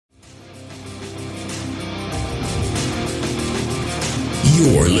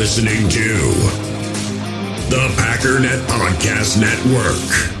You're listening to the Packernet Podcast Network.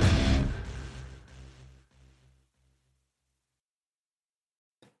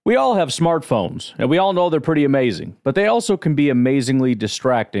 We all have smartphones, and we all know they're pretty amazing, but they also can be amazingly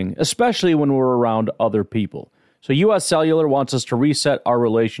distracting, especially when we're around other people. So US Cellular wants us to reset our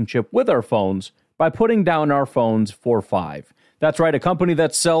relationship with our phones by putting down our phones for $5. That's right, a company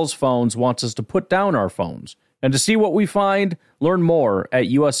that sells phones wants us to put down our phones. And to see what we find, learn more at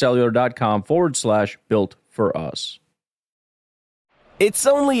uscellular.com/built for us. It's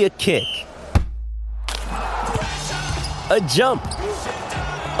only a kick, a jump,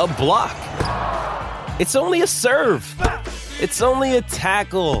 a block. It's only a serve. It's only a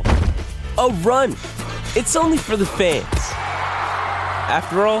tackle, a run. It's only for the fans.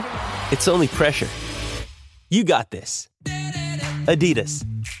 After all, it's only pressure. You got this. Adidas.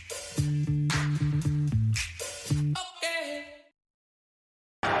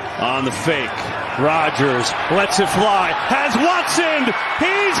 On the fake, Rodgers lets it fly, has Watson,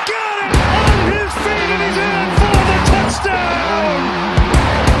 he's got it, on his feet, and he's in for the touchdown!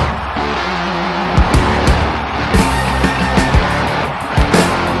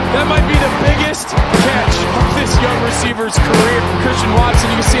 That might be the biggest catch of this young receiver's career from Christian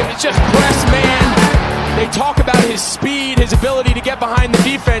Watson. You can see him, it's just press man. They talk about his speed, his ability to get behind the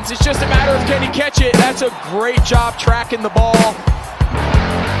defense. It's just a matter of can he catch it. That's a great job tracking the ball.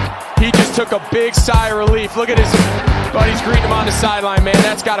 He just took a big sigh of relief. Look at his buddies greeting him on the sideline, man.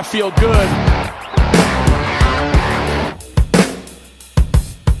 That's got to feel good.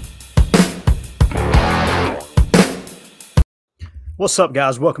 What's up,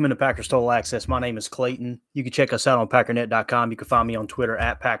 guys? Welcome into Packers Total Access. My name is Clayton. You can check us out on Packernet.com. You can find me on Twitter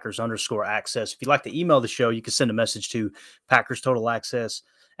at Packers_access. If you'd like to email the show, you can send a message to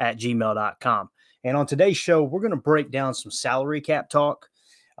PackersTotalAccess@gmail.com. And on today's show, we're going to break down some salary cap talk.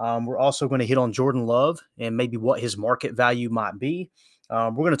 We're also going to hit on Jordan Love and maybe what his market value might be.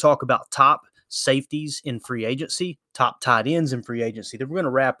 We're going to talk about top safeties in free agency, top tight ends in free agency. Then we're going to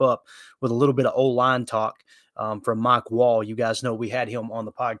wrap up with a little bit of O-line talk from Mike Wall. You guys know we had him on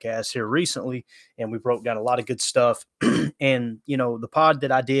the podcast here recently, and we broke down a lot of good stuff. And, you know, the pod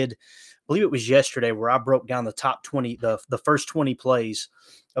that I did, I believe it was yesterday, where I broke down the top 20, the first 20 plays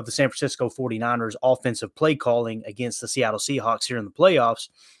of the San Francisco 49ers offensive play calling against the Seattle Seahawks here in the playoffs.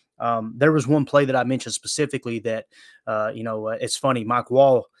 There was one play that I mentioned specifically that, it's funny. Mike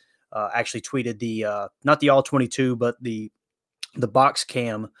Wall actually tweeted the not the all 22, but the box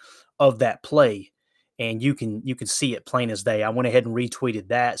cam of that play. And you can see it plain as day. I went ahead and retweeted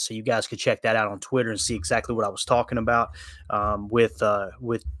that so you guys could check that out on Twitter and see exactly what I was talking about with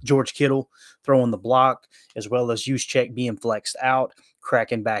George Kittle throwing the block, as well as Juszczyk being flexed out,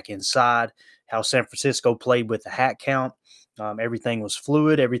 cracking back inside, how San Francisco played with the hat count. Everything was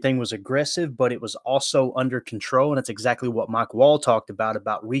fluid. Everything was aggressive, but it was also under control. And that's exactly what Mike Wall talked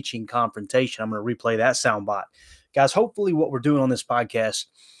about reaching confrontation. I'm going to replay that soundbite. Guys, hopefully what we're doing on this podcast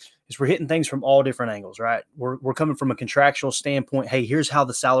is we're hitting things from all different angles, right? We're coming from a contractual standpoint. Hey, here's how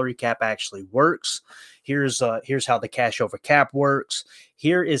the salary cap actually works. Here's how the cash over cap works.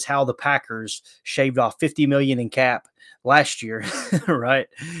 Here is how the Packers shaved off $50 million in cap last year, right?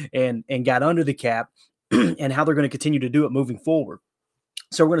 And got under the cap, and how they're going to continue to do it moving forward.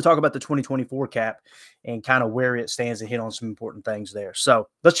 So we're going to talk about the 2024 cap and kind of where it stands and hit on some important things there. So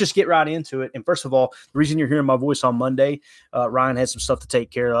let's just get right into it. And first of all, the reason you're hearing my voice on Monday, Ryan had some stuff to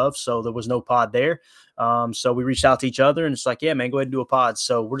take care of, so there was no pod there. So we reached out to each other, and it's like, yeah, man, go ahead and do a pod.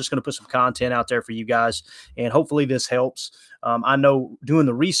 So we're just going to put some content out there for you guys, and hopefully this helps. I know doing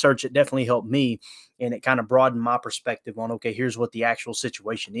the research, it definitely helped me, and it kind of broadened my perspective on, okay, here's what the actual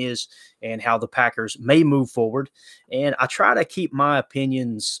situation is and how the Packers may move forward. And I try to keep my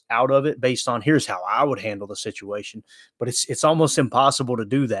opinions out of it based on here's how I would handle the situation. But it's almost impossible to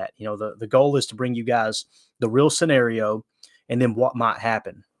do that. You know, the goal is to bring you guys the real scenario and then what might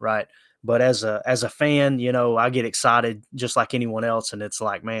happen, right? But as a fan, you know, I get excited just like anyone else. And it's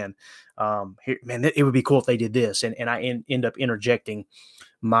like, man, it would be cool if they did this. And I end up interjecting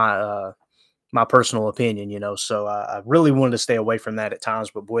my personal opinion, you know. So I really wanted to stay away from that at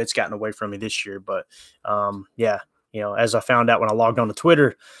times, but boy, it's gotten away from me this year. But yeah, you know, as I found out when I logged on to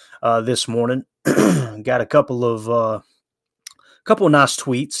Twitter this morning, got a couple of nice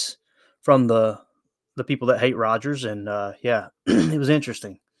tweets from the people that hate Rodgers. And yeah, it was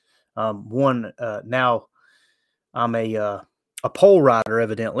interesting. Now I'm a poll writer,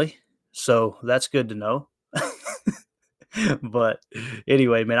 evidently, so that's good to know. But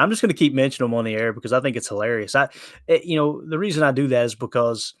anyway, man, I'm just going to keep mentioning them on the air because I think it's hilarious. The reason I do that is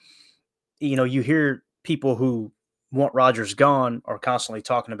because, you know, you hear people who want Rodgers gone are constantly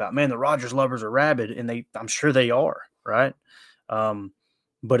talking about, man, the Rodgers lovers are rabid, and I'm sure they are, right?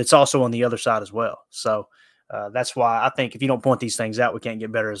 But it's also on the other side as well. So that's why I think if you don't point these things out, we can't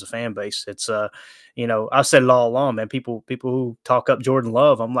get better as a fan base. It's I've said it all along, man. People who talk up Jordan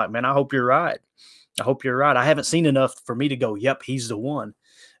Love, I'm like, man, I hope you're right. I hope you're right. I haven't seen enough for me to go, yep, he's the one.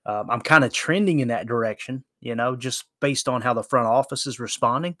 I'm kind of trending in that direction, just based on how the front office is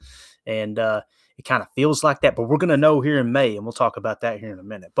responding. And it kind of feels like that. But we're going to know here in May, and we'll talk about that here in a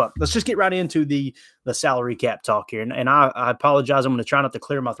minute. But let's just get right into the salary cap talk here. And I apologize. I'm going to try not to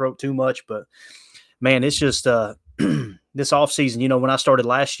clear my throat too much. But, man, it's just this offseason, when I started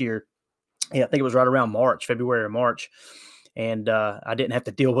last year, I think it was right around February or March. And I didn't have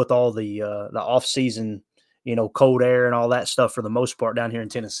to deal with all the offseason, cold air and all that stuff for the most part down here in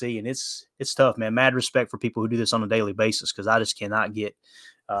Tennessee. And it's tough, man. Mad respect for people who do this on a daily basis, because I just cannot get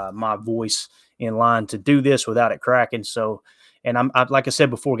my voice in line to do this without it cracking. So, and I'm like I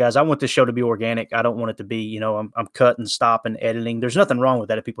said before, guys, I want this show to be organic. I don't want it to be, I'm cutting, stopping, editing. There's nothing wrong with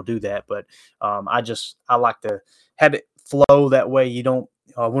that if people do that. But I like to have it flow that way. You don't,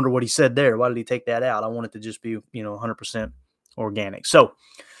 I wonder what he said there. Why did he take that out? I want it to just be, 100% organic. So,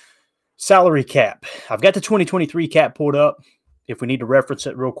 salary cap. I've got the 2023 cap pulled up if we need to reference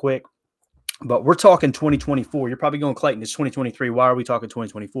it real quick. But we're talking 2024. You're probably going, Clayton, it's 2023. Why are we talking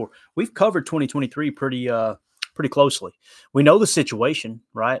 2024? We've covered 2023 pretty closely. We know the situation,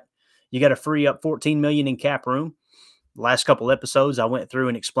 right? You got to free up $14 million in cap room. Last couple episodes, I went through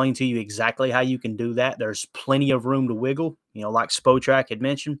and explained to you exactly how you can do that. There's plenty of room to wiggle, like Spotrac had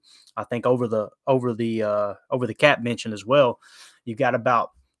mentioned. I think over the cap mentioned as well. You've got about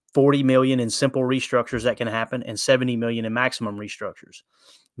 $40 million in simple restructures that can happen and $70 million in maximum restructures,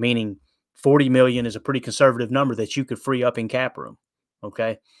 meaning $40 million is a pretty conservative number that you could free up in cap room.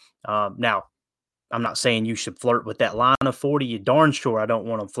 Okay. Now, I'm not saying you should flirt with that line of 40. You darn sure I don't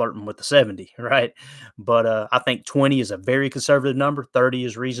want them flirting with the 70, right? But I think 20 is a very conservative number. 30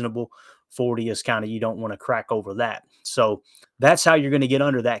 is reasonable. 40 is kind of, you don't want to crack over that. So that's how you're going to get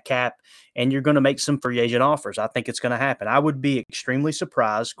under that cap, and you're going to make some free agent offers. I think it's going to happen. I would be extremely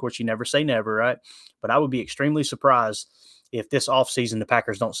surprised. Of course, you never say never, right? But I would be extremely surprised if this offseason the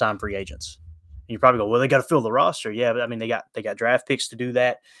Packers don't sign free agents. And you probably go, well, they got to fill the roster. Yeah, but I mean, they got draft picks to do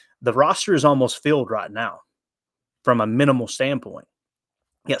that. The roster is almost filled right now from a minimal standpoint.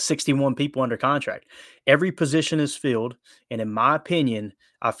 You got 61 people under contract. Every position is filled. And in my opinion,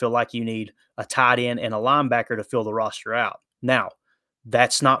 I feel like you need a tight end and a linebacker to fill the roster out. Now,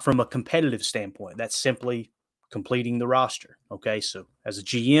 that's not from a competitive standpoint. That's simply completing the roster. Okay, so as a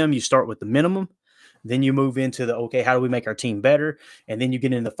GM, you start with the minimum. Then you move into how do we make our team better? And then you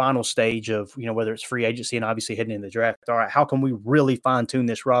get in the final stage of, whether it's free agency and obviously heading in the draft. All right, how can we really fine tune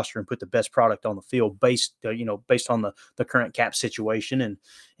this roster and put the best product on the field based on the current cap situation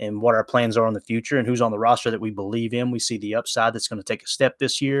and what our plans are in the future and who's on the roster that we believe in. We see the upside that's going to take a step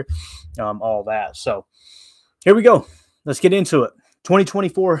this year, all that. So here we go. Let's get into it.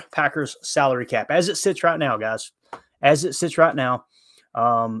 2024 Packers salary cap. As it sits right now, guys, the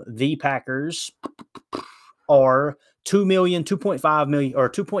Packers are $2 million, $2.5 million, or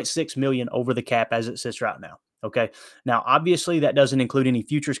 $2.6 million over the cap as it sits right now. Okay. Now, obviously, that doesn't include any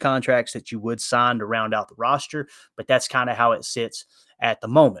futures contracts that you would sign to round out the roster, but that's kind of how it sits at the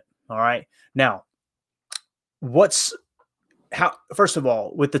moment. All right. Now, first of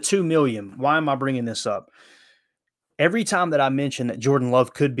all, with the $2 million, why am I bringing this up? Every time that I mention that Jordan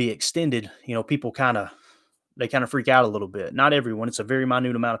Love could be extended, people kind of freak out a little bit. Not everyone. It's a very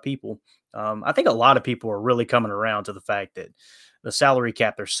minute amount of people. I think a lot of people are really coming around to the fact that the salary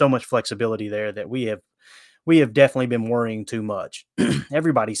cap, there's so much flexibility there that we have definitely been worrying too much.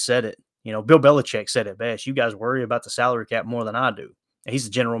 Everybody said it. Bill Belichick said it best. You guys worry about the salary cap more than I do. He's the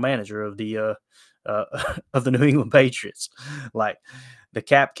general manager of the New England Patriots. Like, the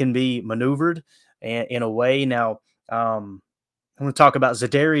cap can be maneuvered in a way. Now, I'm going to talk about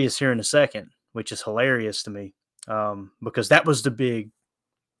Za'Darius here in a second, which is hilarious to me, because that was the big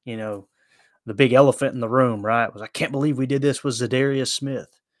elephant in the room, right? I can't believe we did this with Za'Darius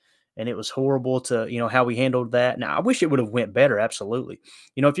Smith, and it was horrible to how we handled that. Now, I wish it would have went better, absolutely.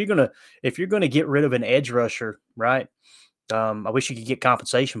 If you're gonna get rid of an edge rusher, right? I wish you could get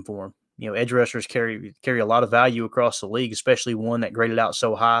compensation for him. Edge rushers carry a lot of value across the league, especially one that graded out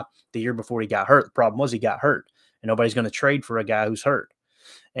so high the year before he got hurt. The problem was he got hurt, and nobody's going to trade for a guy who's hurt.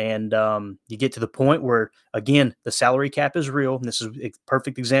 And you get to the point where, again, the salary cap is real. And this is a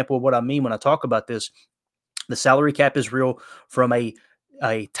perfect example of what I mean when I talk about this. The salary cap is real from a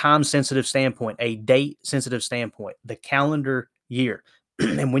time-sensitive standpoint, a date-sensitive standpoint, the calendar year,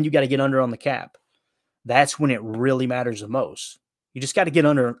 and when you got to get under on the cap. that's when it really matters the most. You just got to get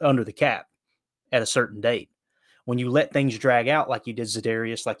under the cap at a certain date. When you let things drag out like you did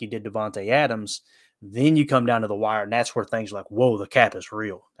Za'Darius, like you did Davante Adams, then you come down to the wire, and that's where things are like, whoa, the cap is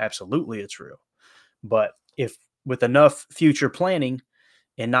real. Absolutely, it's real. But if with enough future planning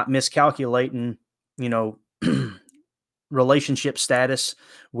and not miscalculating, relationship status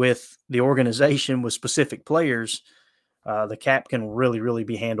with the organization with specific players, the cap can really, really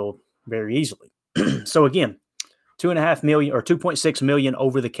be handled very easily. So again, $2.5 million or $2.6 million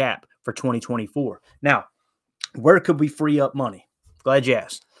over the cap for 2024. Now, where could we free up money? Glad you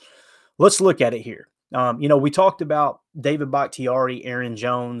asked. Let's look at it here. We talked about David Bakhtiari, Aaron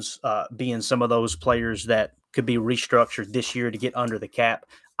Jones being some of those players that could be restructured this year to get under the cap.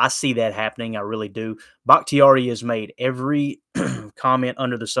 I see that happening. I really do. Bakhtiari has made every comment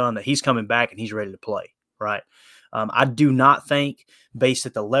under the sun that he's coming back and he's ready to play, right? I do not think, based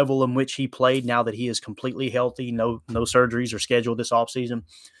at the level in which he played, now that he is completely healthy, no surgeries are scheduled this offseason,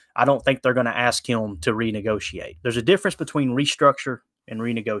 I don't think they're going to ask him to renegotiate. There's a difference between restructure and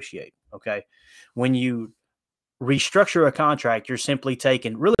renegotiate, okay? When you restructure a contract, you're simply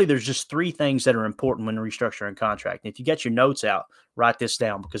taking, really, there's just three things that are important when restructuring a contract. And if you get your notes out, write this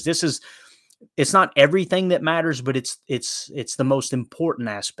down, because it's not everything that matters, but it's the most important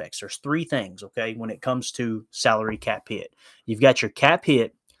aspects. There's three things, okay, when it comes to salary cap hit. You've got your cap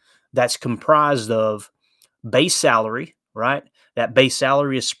hit that's comprised of base salary, right? That base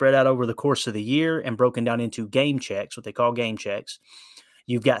salary is spread out over the course of the year and broken down into game checks, what they call game checks.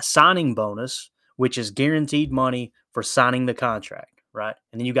 You've got signing bonus, which is guaranteed money for signing the contract, right?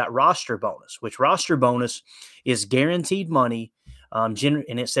 And then you got roster bonus, which roster bonus is guaranteed money, and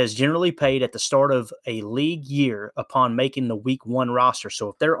it says generally paid at the start of a league year upon making the week one roster. So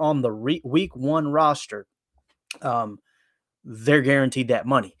if they're on the week one roster, they're guaranteed that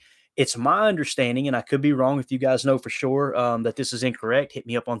money. It's my understanding, and I could be wrong if you guys know for sure that this is incorrect, hit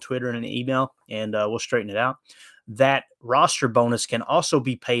me up on Twitter and an email, and we'll straighten it out. That roster bonus can also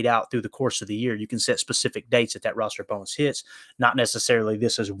be paid out through the course of the year. You can set specific dates that roster bonus hits, not necessarily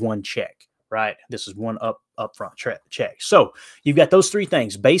this is one check, right? This is one upfront check. So you've got those three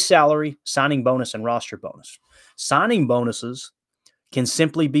things: base salary, signing bonus, and roster bonus. Signing bonuses can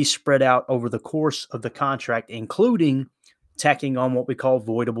simply be spread out over the course of the contract, including tacking on what we call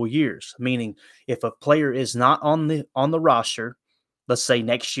voidable years, meaning if a player is not on the roster, let's say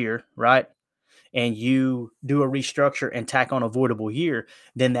next year, right, and you do a restructure and tack on a voidable year,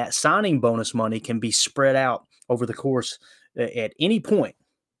 then that signing bonus money can be spread out over the course at any point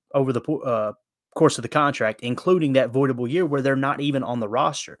over the course of the contract, including that voidable year where they're not even on the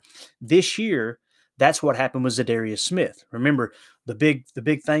roster. This year, that's what happened with Za'Darius Smith. Remember, the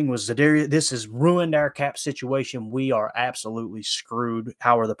big thing was Za'Darius. This has ruined our cap situation. We are absolutely screwed.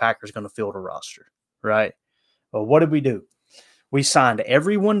 How are the Packers going to fill the roster, right? Well, what did we do? We signed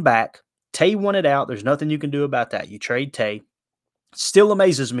everyone back. Tay wanted out. There's nothing you can do about that. You trade Tay. Still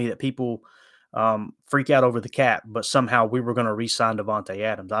amazes me that people freak out over the cap, but somehow we were going to re-sign Davante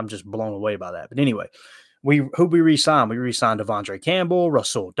Adams. I'm just blown away by that. But anyway, who we re-signed? We re-signed Devondre Campbell,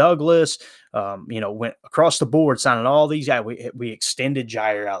 Rasul Douglas, went across the board signing all these guys. We extended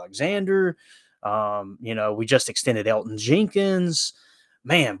Jair Alexander. We just extended Elton Jenkins.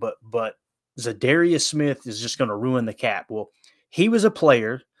 Man, but Za'Darius Smith is just going to ruin the cap. Well, he was a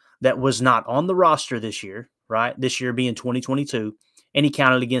player that was not on the roster this year, right? This year being 2022, and he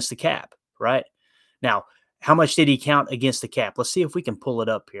counted against the cap, right? Now, how much did he count against the cap? Let's see if we can pull it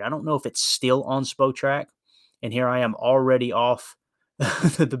up here. I don't know if it's still on Spotrac, and here I am already off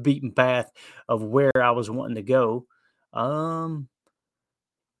the beaten path of where I was wanting to go.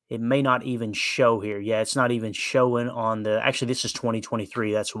 It may not even show here. Yeah, it's not even showing on actually, this is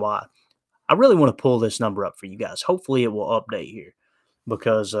 2023. That's why. I really want to pull this number up for you guys. Hopefully it will update here,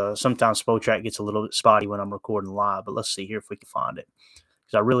 because sometimes Spotrac gets a little bit spotty when I'm recording live. But let's see here if we can find it,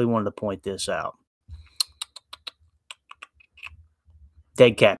 because I really wanted to point this out.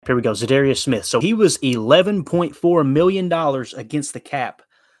 Dead cap. Here we go. Za'Darius Smith. So he was $11.4 million against the cap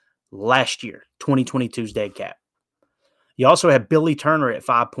last year, 2022's dead cap. You also had Billy Turner at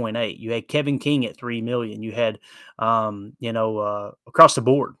 5.8. You had Kevin King at $3 million. You had, across the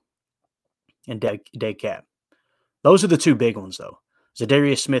board in dead cap. Those are the two big ones, though.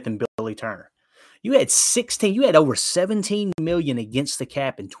 Za'Darius Smith and Billy Turner. You had over $17 million against the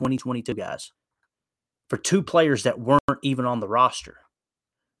cap in 2022, guys, for two players that weren't even on the roster.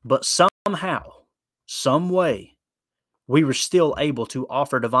 But somehow, some way, we were still able to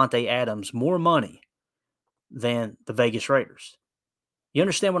offer Davante Adams more money than the Vegas Raiders. You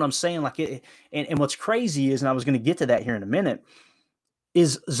understand what I'm saying? And what's crazy is, and I was going to get to that here in a minute,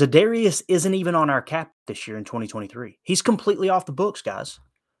 is Za'Darius isn't even on our cap this year in 2023. He's completely off the books, guys.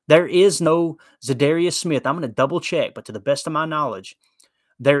 There is no Za'Darius Smith. I'm going to double check, but to the best of my knowledge,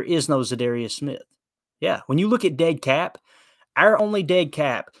 there is no Za'Darius Smith. Yeah, when you look at dead cap, our only dead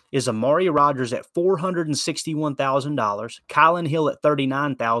cap is Amari Rodgers at $461,000, Kylan Hill at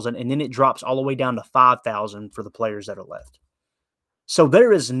 $39,000, and then it drops all the way down to $5,000 for the players that are left. So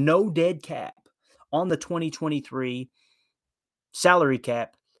there is no dead cap on the 2023 salary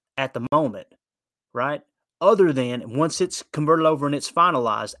cap at the moment, right? Other than once it's converted over and it's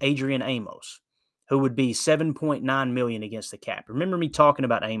finalized, Adrian Amos, who would be $7.9 million against the cap. Remember me talking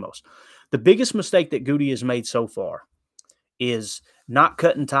about Amos. The biggest mistake that Goody has made so far is not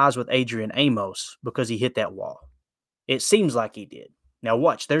cutting ties with Adrian Amos because he hit that wall. It seems like he did. Now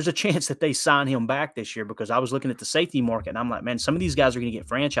watch, there's a chance that they sign him back this year because I was looking at the safety market and I'm like, man, some of these guys are going to get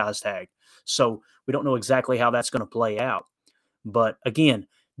franchise tagged. So we don't know exactly how that's going to play out. But again,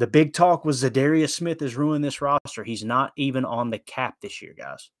 the big talk was Za'Darius Smith has ruined this roster. He's not even on the cap this year,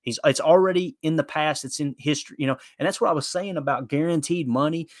 guys. It's already in the past. It's in history, and that's what I was saying about guaranteed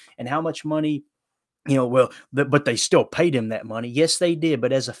money and how much money, but they still paid him that money. Yes, they did.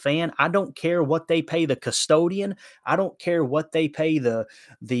 But as a fan, I don't care what they pay the custodian. I don't care what they pay the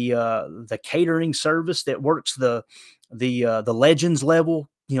catering service that works the Legends level,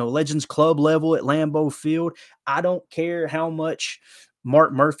 Legends Club level at Lambeau Field. I don't care how much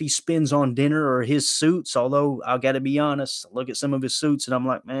Mark Murphy spends on dinner or his suits, although I got to be honest, look at some of his suits and I'm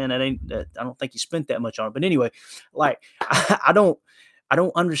like, man, I don't think he spent that much on it. But anyway, like I don't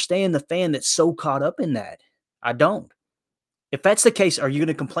understand the fan that's so caught up in that. I don't. If that's the case, are you going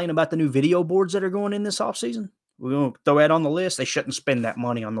to complain about the new video boards that are going in this offseason? We're going to throw that on the list. They shouldn't spend that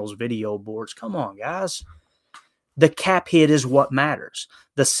money on those video boards. Come on, guys. The cap hit is what matters.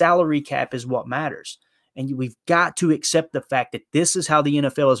 The salary cap is what matters. And we've got to accept the fact that this is how the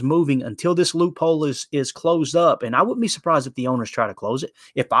NFL is moving until this loophole is closed up. And I wouldn't be surprised if the owners try to close it.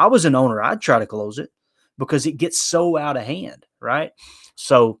 If I was an owner, I'd try to close it because it gets so out of hand, right?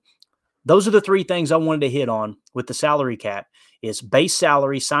 So those are the three things I wanted to hit on with the salary cap is base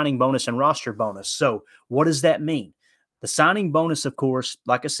salary, signing bonus, and roster bonus. So what does that mean? The signing bonus, of course,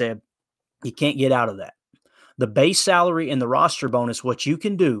 like I said, you can't get out of that. The base salary and the roster bonus, what you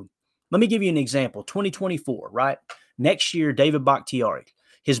can do, let me give you an example. 2024, right? Next year, David Bakhtiari,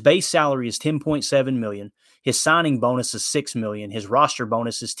 his base salary is $10.7 million. His signing bonus is $6 million. His roster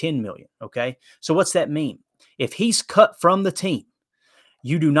bonus is $10 million, okay? So what's that mean? If he's cut from the team,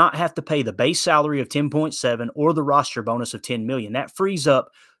 you do not have to pay the base salary of 10.7 or the roster bonus of $10 million. That frees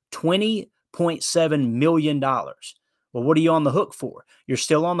up $20.7 million. Well, what are you on the hook for? You're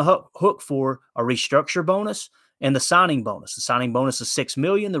still on the hook for a restructure bonus and the signing bonus. The signing bonus is $6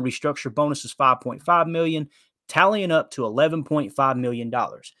 million. The restructure bonus is $5.5 million, tallying up to $11.5 million.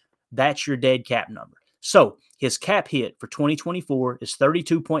 That's your dead cap number. So his cap hit for 2024 is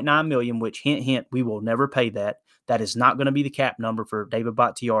 $32.9 million, which hint, hint, we will never pay that. That is not going to be the cap number for David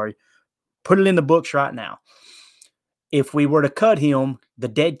Bakhtiari. Put it in the books right now. If we were to cut him, the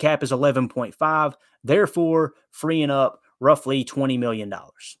dead cap is 11.5, therefore freeing up roughly $20 million.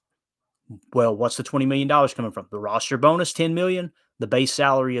 Well, what's the $20 million coming from? The roster bonus, $10 million, the base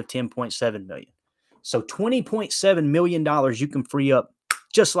salary of $10.7 million. So $20.7 million you can free up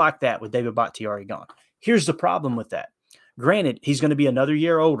just like that with David Bakhtiari gone. Here's the problem with that. Granted, he's going to be another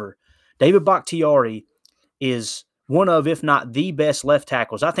year older. David Bakhtiari is one of, if not the best left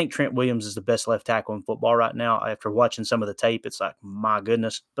tackles. I think Trent Williams is the best left tackle in football right now. After watching some of the tape, it's like, my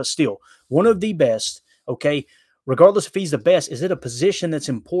goodness. But still, one of the best, okay? Regardless if he's the best, is it a position that's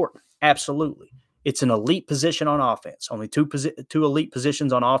important? Absolutely. It's an elite position on offense. Only two elite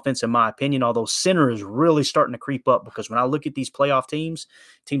positions on offense, in my opinion, although center is really starting to creep up because when I look at these playoff teams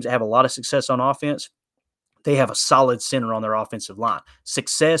that have a lot of success on offense, they have a solid center on their offensive line.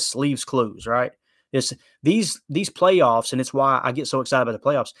 Success leaves clues, right? These playoffs, and it's why I get so excited about the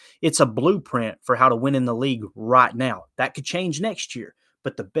playoffs, it's a blueprint for how to win in the league right now. That could change next year,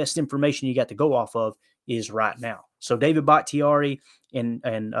 but the best information you got to go off of is right now. So David Bakhtiari and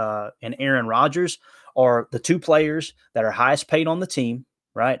Aaron Rodgers are the two players that are highest paid on the team,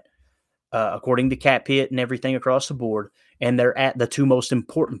 right? According to cap hit and everything across the board, and they're at the two most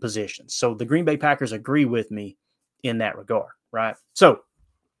important positions. So the Green Bay Packers agree with me in that regard, right? So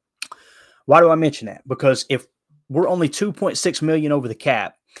why do I mention that? Because if we're only $2.6 million over the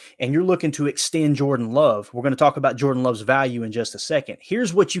cap and you're looking to extend Jordan Love, we're going to talk about Jordan Love's value in just a second.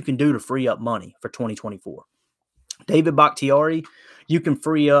 Here's what you can do to free up money for 2024. David Bakhtiari, you can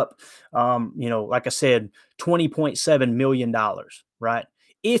free up, like I said, $20.7 million, right?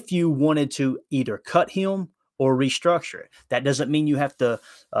 If you wanted to either cut him or restructure it. That doesn't mean you have to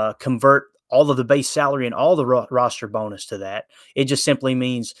convert all of the base salary and all the roster bonus to that. It just simply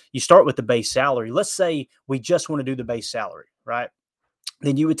means you start with the base salary. Let's say we just want to do the base salary, right?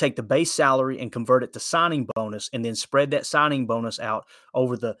 Then you would take the base salary and convert it to signing bonus and then spread that signing bonus out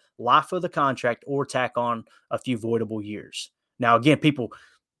over the life of the contract or tack on a few voidable years. Now, again, people,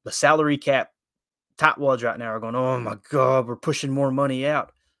 the salary cap tightwads right now are going, oh my God, we're pushing more money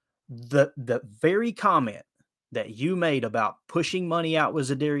out. The very comment that you made about pushing money out with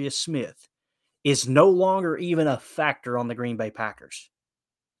Zadarius Smith is no longer even a factor on the Green Bay Packers.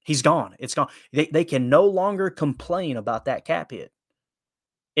 He's gone. It's gone. They can no longer complain about that cap hit.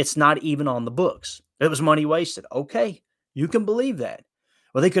 It's not even on the books. It was money wasted. Okay, you can believe that.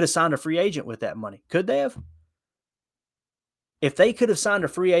 Well, they could have signed a free agent with that money. Could they have? If they could have signed a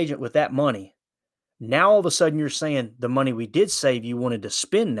free agent with that money, now all of a sudden you're saying the money we did save you wanted to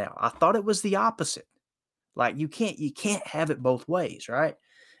spend now. I thought it was the opposite. Like you can't have it both ways, right?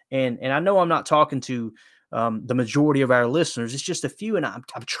 And I know I'm not talking to the majority of our listeners. It's just a few, and I'm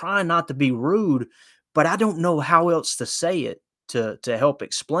trying not to be rude, but I don't know how else to say it to help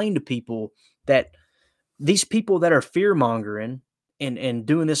explain to people that these people that are fear-mongering and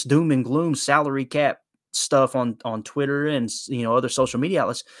doing this doom and gloom salary cap stuff on Twitter and other social media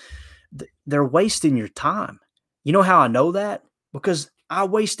outlets, they're wasting your time. You know how I know that? Because I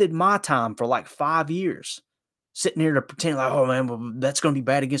wasted my time for like 5 years sitting here to pretend like, oh man, well, that's going to be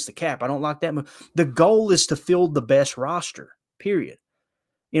bad against the cap. I don't like that move. The goal is to field the best roster, period.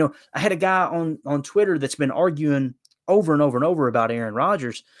 I had a guy on Twitter that's been arguing over and over and over about Aaron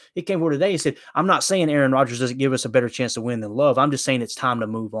Rodgers. He came over today and said, I'm not saying Aaron Rodgers doesn't give us a better chance to win than Love. I'm just saying it's time to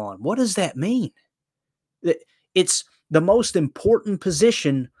move on. What does that mean? It's the most important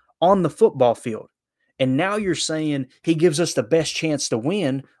position on the football field. And now you're saying he gives us the best chance to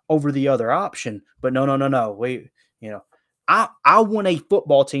win over the other option. But no. I want a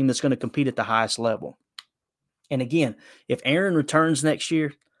football team that's going to compete at the highest level. And again, if Aaron returns next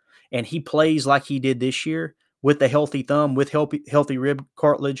year and he plays like he did this year with a healthy thumb, with healthy rib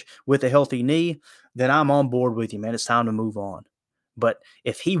cartilage, with a healthy knee, then I'm on board with you, man. It's time to move on. But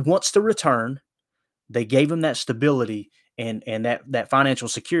if he wants to return, they gave him that stability and that financial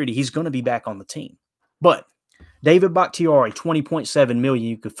security. He's going to be back on the team. But David Bakhtiari, $20.7 million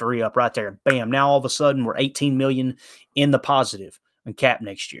you could free up right there. Bam. Now all of a sudden we're $18 million in the positive on cap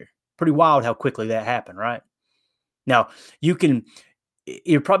next year. Pretty wild how quickly that happened, right? Now you're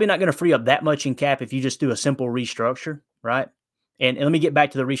probably not going to free up that much in cap if you just do a simple restructure, right? And let me get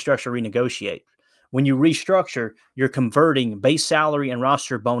back to the restructure, renegotiate. When you restructure, you're converting base salary and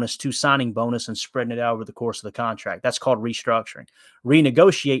roster bonus to signing bonus and spreading it out over the course of the contract. That's called restructuring.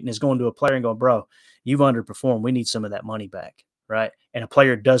 Renegotiating is going to a player and going, bro, you've underperformed. We need some of that money back, right? And a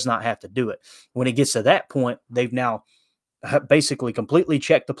player does not have to do it. When it gets to that point, they've now basically completely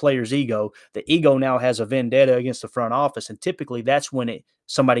checked the player's ego. The ego now has a vendetta against the front office, and typically that's when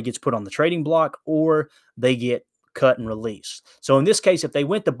somebody gets put on the trading block or they get cut and released. So in this case, if they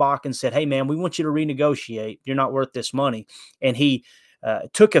went to Bach and said, hey, man, we want you to renegotiate. You're not worth this money. And he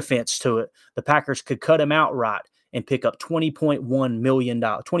took offense to it, the Packers could cut him outright and pick up $20.7 million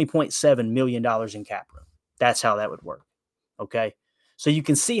in cap room. That's how that would work. Okay. So you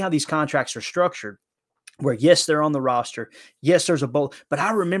can see how these contracts are structured where, yes, they're on the roster. Yes, there's a bowl. But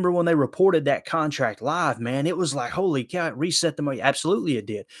I remember when they reported that contract live, man, it was like, holy cow, it reset the money. Absolutely it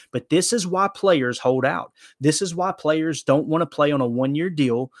did. But this is why players hold out. This is why players don't want to play on a one-year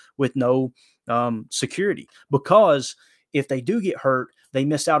deal with no security. Because if they do get hurt, they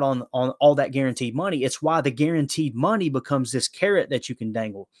miss out on all that guaranteed money. It's why the guaranteed money becomes this carrot that you can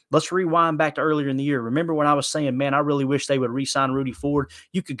dangle. Let's rewind back to earlier in the year. Remember when I was saying, man, I really wish they would re-sign Rudy Ford?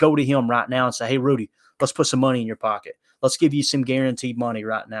 You could go to him right now and say, hey, Rudy, let's put some money in your pocket. Let's give you some guaranteed money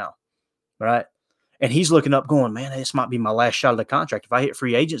right now, right? And he's looking up going, man, this might be my last shot of the contract. If I hit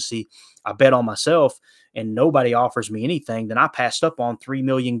free agency, I bet on myself and nobody offers me anything, then I passed up on $3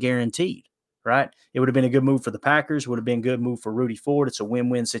 million guaranteed. Right? It would have been a good move for the Packers. Would have been a good move for Rudy Ford. It's a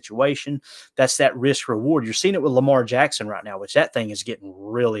win-win situation. That's that risk reward. You're seeing it with Lamar Jackson right now, which that thing is getting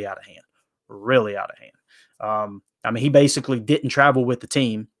really out of hand. Really out of hand. I mean, he basically didn't travel with the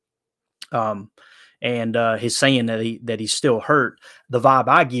team. And he's saying that he's still hurt. The vibe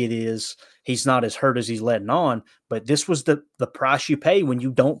I get is he's not as hurt as he's letting on. But this was the price you pay when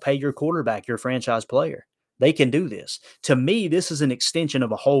you don't pay your quarterback, your franchise player. They can do this. To me, this is an extension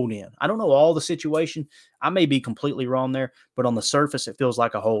of a hold-in. I don't know all the situation. I may be completely wrong there, but on the surface, it feels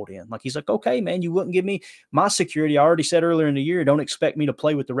like a hold-in. Like he's like, okay, man, you wouldn't give me my security. I already said earlier in the year, don't expect me to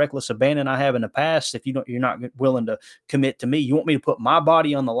play with the reckless abandon I have in the past. If you're not willing to commit to me, you want me to put my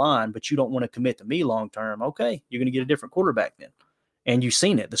body on the line, but you don't want to commit to me long-term. Okay, you're going to get a different quarterback then. And you've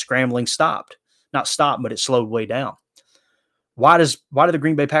seen it. The scrambling stopped. Not stopped, but it slowed way down. Why do the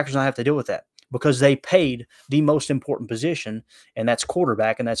Green Bay Packers not have to deal with that? Because they paid the most important position, and that's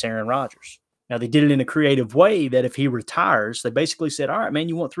quarterback, and that's Aaron Rodgers. Now, they did it in a creative way that if he retires, they basically said, all right, man,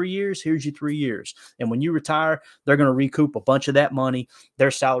 you want 3 years? Here's your 3 years. And when you retire, they're going to recoup a bunch of that money.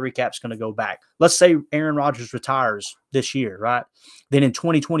 Their salary cap's going to go back. Let's say Aaron Rodgers retires this year, right? Then in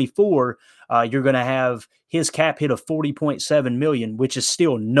 2024, you're going to have his cap hit of $40.7 million, which is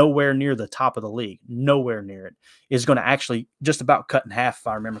still nowhere near the top of the league. Nowhere near it. Is going to actually just about cut in half, if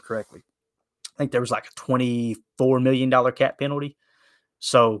I remember correctly. I think there was like a $24 million cap penalty.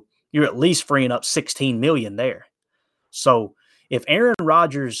 So you're at least freeing up $16 million there. So if Aaron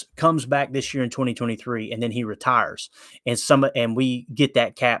Rodgers comes back this year in 2023 and then he retires and we get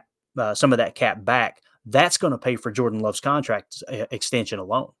that cap, some of that cap back, that's going to pay for Jordan Love's contract extension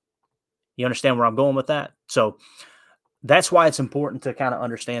alone. You understand where I'm going with that? So that's why it's important to kind of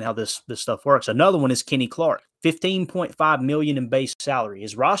understand how this stuff works. Another one is Kenny Clark, $15.5 million in base salary.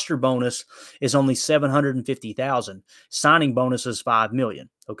 His roster bonus is only $750,000. Signing bonus is $5 million.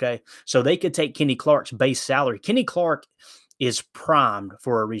 Okay, so they could take Kenny Clark's base salary. Kenny Clark is primed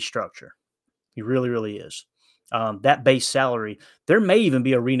for a restructure. He really, really is. That base salary, there may even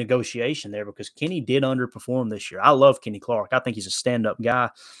be a renegotiation there because Kenny did underperform this year. I love Kenny Clark. I think he's a stand-up guy.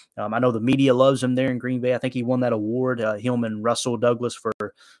 I know the media loves him there in Green Bay. I think he won that award, him and Russell Douglas, for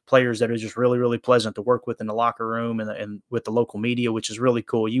players that are just really, really pleasant to work with in the locker room and with the local media, which is really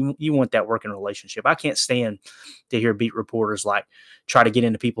cool. You want that working relationship. I can't stand to hear beat reporters like try to get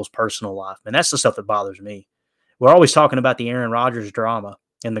into people's personal life. And that's the stuff that bothers me. We're always talking about the Aaron Rodgers drama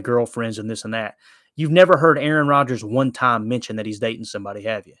and the girlfriends and this and that. You've never heard Aaron Rodgers one time mention that he's dating somebody,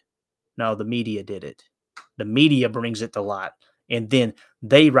 have you? No, the media did it. The media brings it to light. And then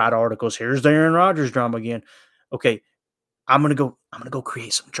they write articles. Here's the Aaron Rodgers drama again. Okay, I'm gonna go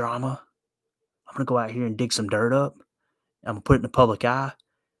create some drama. I'm gonna go out here and dig some dirt up. I'm gonna put it in the public eye.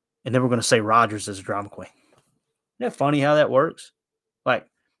 And then we're gonna say Rodgers is a drama queen. Isn't that funny how that works? Like,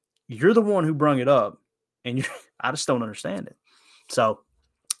 you're the one who brung it up, and I just don't understand it. So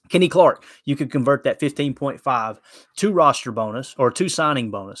Kenny Clark, you could convert that 15.5 to roster bonus or to signing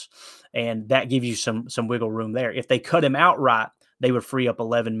bonus, and that gives you some wiggle room there. If they cut him outright, they would free up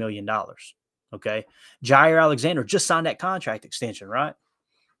 $11 million. Okay. Jair Alexander just signed that contract extension, right?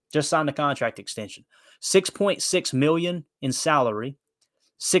 Just signed the contract extension. $6.6 million in salary,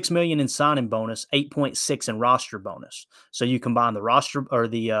 $6 million in signing bonus, 8.6 in roster bonus. So you combine the roster or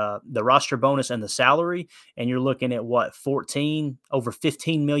the roster bonus and the salary, and you're looking at what, over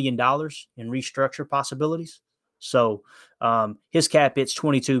 $15 million in restructure possibilities. So his cap hit's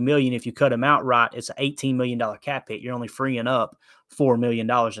 $22 million. If you cut him outright, it's an $18 million cap hit. You're only freeing up $4 million.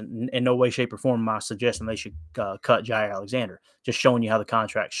 And in no way, shape, or form am I suggesting they should cut Jair Alexander. Just showing you how the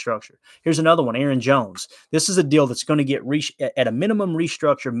contract's structured. Here's another one, Aaron Jones. This is a deal that's going to get at a minimum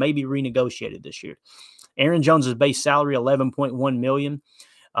restructured, maybe renegotiated this year. Aaron Jones' base salary, $11.1 million.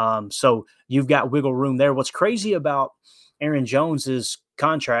 So you've got wiggle room there. What's crazy about Aaron Jones's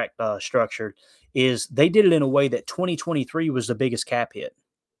contract structured is they did it in a way that 2023 was the biggest cap hit,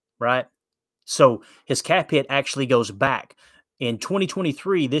 right? So his cap hit actually goes back. In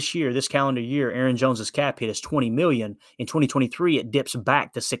 2023, this calendar year, Aaron Jones's cap hit is $20 million. In 2023, it dips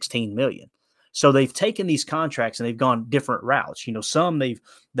back to $16 million. So they've taken these contracts and they've gone different routes. You know, some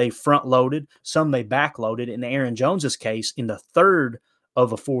they've front loaded, some they back loaded. In Aaron Jones's case, in the third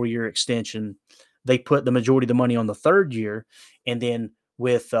of a 4-year extension, they put the majority of the money on the third year. And then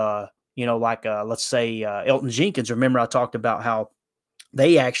with, let's say Elton Jenkins, remember I talked about how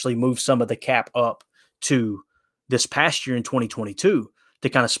they actually moved some of the cap up to this past year in 2022 to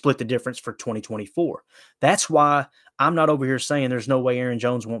kind of split the difference for 2024. That's why I'm not over here saying there's no way Aaron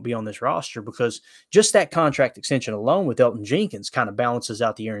Jones won't be on this roster, because just that contract extension alone with Elton Jenkins kind of balances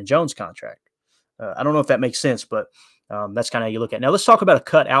out the Aaron Jones contract. I don't know if that makes sense, but that's kind of how you look at it. Now let's talk about a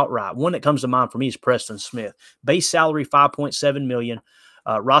cut outright. One that comes to mind for me is Preston Smith. Base salary, $5.7 million,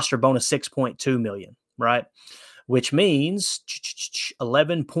 roster bonus, $6.2 million, right? Which means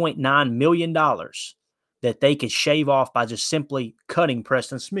 $11.9 million that they could shave off by just simply cutting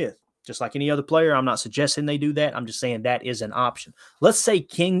Preston Smith. Just like any other player, I'm not suggesting they do that. I'm just saying that is an option. Let's say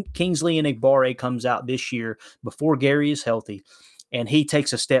Kingsley Enagbare comes out this year before Gary is healthy, and he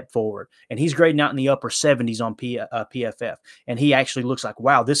takes a step forward, and he's grading out in the upper 70s on PFF, and he actually looks like,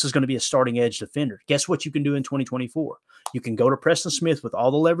 wow, this is going to be a starting edge defender. Guess what you can do in 2024? You can go to Preston Smith with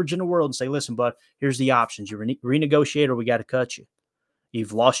all the leverage in the world and say, listen, bud, here's the options. You renegotiate or we got to cut you.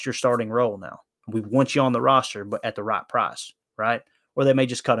 You've lost your starting role now. We want you on the roster, but at the right price, right? Or they may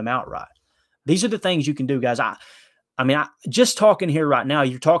just cut him outright. These are the things you can do, guys. I mean, just talking here right now,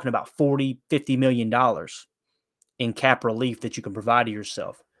 you're talking about $40-50 million in cap relief that you can provide to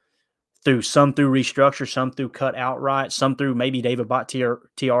yourself through restructure, some through cut outright, some through maybe David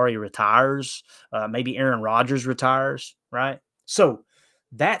Bakhtiari retires, maybe Aaron Rodgers retires, right? So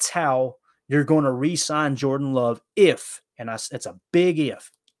that's how you're going to re-sign Jordan Love if, and it's a big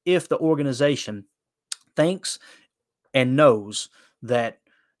if the organization thinks and knows that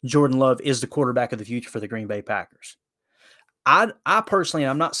Jordan Love is the quarterback of the future for the Green Bay Packers. I personally,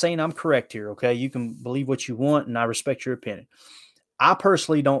 I'm not saying I'm correct here, okay? You can believe what you want, and I respect your opinion. I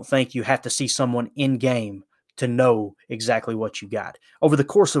personally don't think you have to see someone in game to know exactly what you got. Over the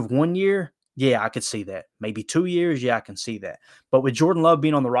course of 1 year, yeah, I could see that. Maybe 2 years, yeah, I can see that. But with Jordan Love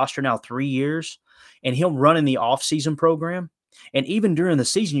being on the roster now 3 years, and him running the offseason program, and even during the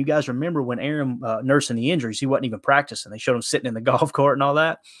season, you guys remember when Aaron nursing the injuries, he wasn't even practicing. They showed him sitting in the golf cart and all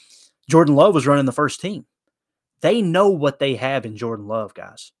that. Jordan Love was running the first team. They know what they have in Jordan Love,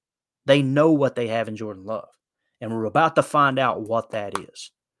 guys. They know what they have in Jordan Love. And we're about to find out what that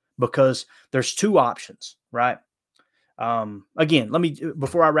is, because there's two options, right? Again,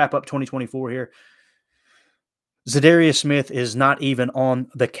 before I wrap up 2024 here, Zadarius Smith is not even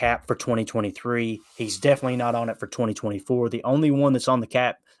on the cap for 2023. He's definitely not on it for 2024. The only one that's on the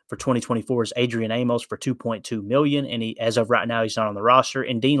cap for 2024 is Adrian Amos for $2.2 million, and as of right now, he's not on the roster.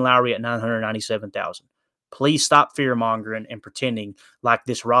 And Dean Lowry at $997,000. Please stop fear-mongering and pretending like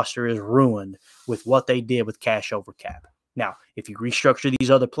this roster is ruined with what they did with cash over cap. Now, if you restructure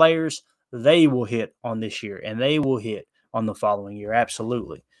these other players, they will hit on this year, and they will hit on the following year,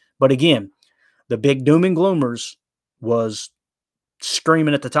 absolutely. But again, the big doom and gloomers was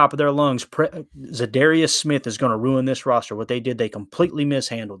screaming at the top of their lungs, Zadarius Smith is going to ruin this roster. What they did, they completely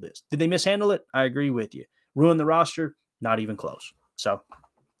mishandled this. Did they mishandle it? I agree with you. Ruin the roster? Not even close. So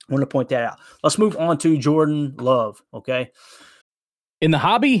I want to point that out. Let's move on to Jordan Love, okay? In the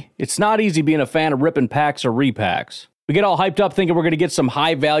hobby, it's not easy being a fan of ripping packs or repacks. We get all hyped up thinking we're going to get some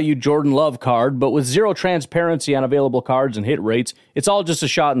high-value Jordan Love card, but with zero transparency on available cards and hit rates, it's all just a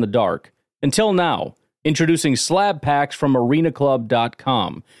shot in the dark. Until now, introducing slab packs from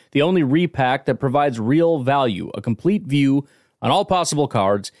arenaclub.com, the only repack that provides real value, a complete view on all possible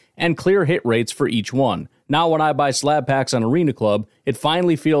cards, and clear hit rates for each one. Now when I buy slab packs on Arena Club, it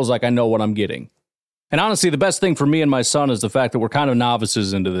finally feels like I know what I'm getting. And honestly, the best thing for me and my son is the fact that we're kind of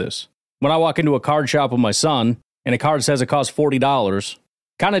novices into this. When I walk into a card shop with my son, and a card says it costs $40,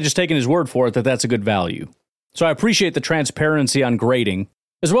 kind of just taking his word for it that that's a good value. So I appreciate the transparency on grading,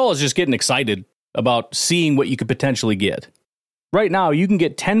 as well as just getting excited about seeing what you could potentially get. Right now, you can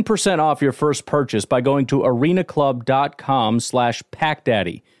get 10% off your first purchase by going to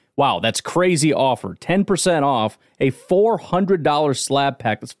arenaclub.com/packdaddy. Wow, that's crazy offer. 10% off a $400 slab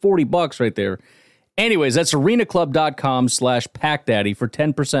pack. That's $40 right there. Anyways, that's arenaclub.com/packdaddy for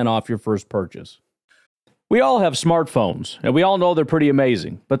 10% off your first purchase. We all have smartphones, and we all know they're pretty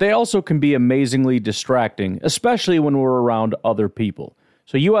amazing, but they also can be amazingly distracting, especially when we're around other people.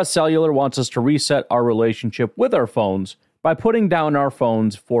 So US Cellular wants us to reset our relationship with our phones by putting down our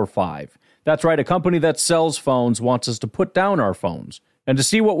phones for $5. That's right, a company that sells phones wants us to put down our phones. And to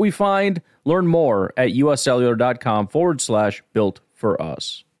see what we find, learn more at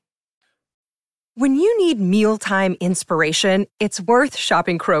uscellular.com/built-for-us. When you need mealtime inspiration, it's worth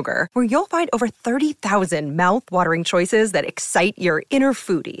shopping Kroger, where you'll find over 30,000 mouth-watering choices that excite your inner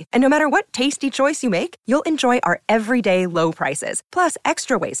foodie. And no matter what tasty choice you make, you'll enjoy our everyday low prices, plus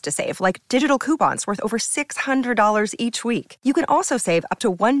extra ways to save, like digital coupons worth over $600 each week. You can also save up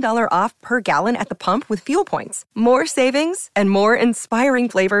to $1 off per gallon at the pump with fuel points. More savings and more inspiring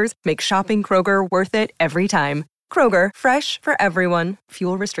flavors make shopping Kroger worth it every time. Kroger, fresh for everyone.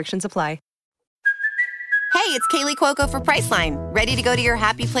 Fuel restrictions apply. Hey, it's Kaylee Cuoco for Priceline. Ready to go to your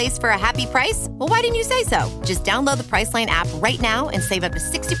happy place for a happy price? Well, why didn't you say so? Just download the Priceline app right now and save up to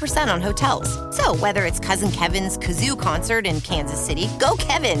 60% on hotels. So whether it's Cousin Kevin's Kazoo Concert in Kansas City, go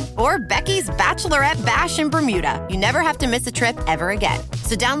Kevin, or Becky's Bachelorette Bash in Bermuda, you never have to miss a trip ever again.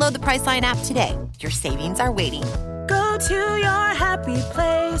 So download the Priceline app today. Your savings are waiting. Go to your happy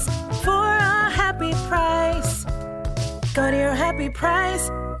place for a happy price. Go to your happy price,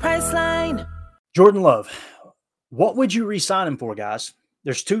 Priceline. Jordan Love, what would you re-sign him for, guys?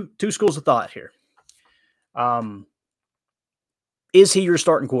 There's two schools of thought here. Is he your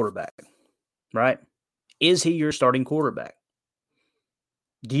starting quarterback? Right? Is he your starting quarterback?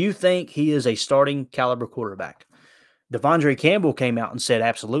 Do you think he is a starting caliber quarterback? Devondre Campbell came out and said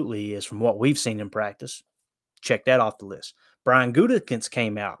absolutely he is from what we've seen in practice. Check that off the list. Brian Gutekunst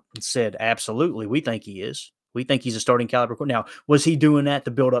came out and said absolutely we think he is. We think he's a starting caliber quarterback. Now, was he doing that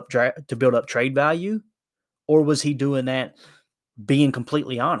to build up trade value, or was he doing that being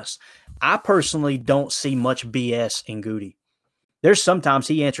completely honest? I personally don't see much BS in Goody. There's sometimes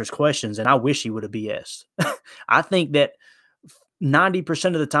he answers questions, and I wish he would have BS'd. I think that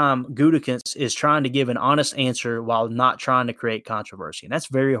 90% of the time, Gutekunst is trying to give an honest answer while not trying to create controversy. And that's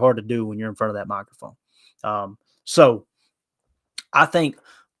very hard to do when you're in front of that microphone. So I think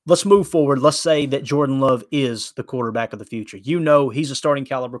let's move forward. Let's say that Jordan Love is the quarterback of the future. You know he's a starting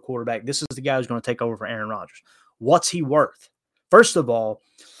caliber quarterback. This is the guy who's going to take over for Aaron Rodgers. What's he worth? First of all,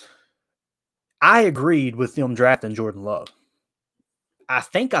 I agreed with them drafting Jordan Love. I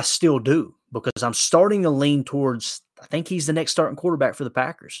think I still do because I'm starting to lean towards I think he's the next starting quarterback for the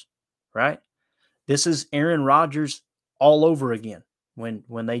Packers, right? This is Aaron Rodgers all over again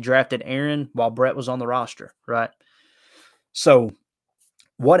when they drafted Aaron while Brett was on the roster, right? So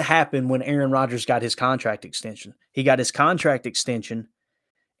what happened when Aaron Rodgers got his contract extension? He got his contract extension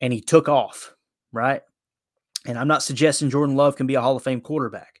and he took off, right? And I'm not suggesting Jordan Love can be a Hall of Fame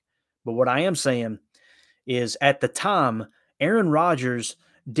quarterback, but what I am saying is at the time, Aaron Rodgers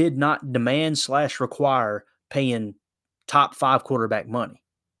did not demand/require paying top 5 quarterback money.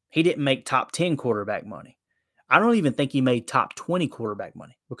 He didn't make top 10 quarterback money. I don't even think he made top 20 quarterback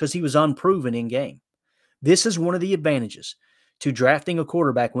money because he was unproven in game. This is one of the advantages to drafting a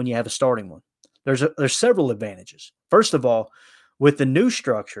quarterback when you have a starting one. There's several advantages. First of all, with the new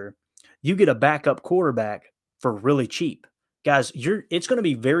structure, you get a backup quarterback for really cheap. Guys, it's going to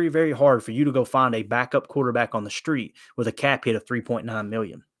be very, very hard for you to go find a backup quarterback on the street with a cap hit of $3.9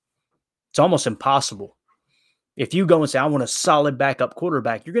 million. It's almost impossible. If you go and say, I want a solid backup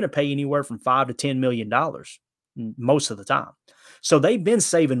quarterback, you're going to pay anywhere from $5 to $10 million most of the time. So they've been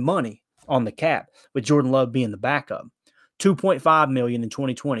saving money on the cap with Jordan Love being the backup. $2.5 million in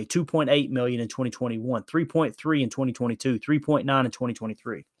 2020, $2.8 million in 2021, $3.3 in 2022, $3.9 in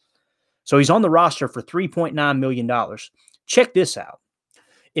 2023. So he's on the roster for $3.9 million. Check this out.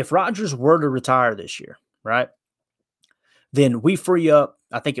 If Rodgers were to retire this year, right, then we free up,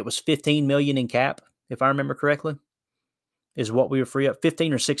 I think it was $15 million in cap, if I remember correctly, is what we would free up,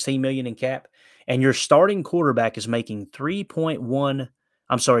 15 or 16 million in cap. And your starting quarterback is making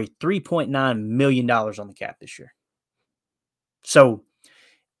 $3.9 million on the cap this year. So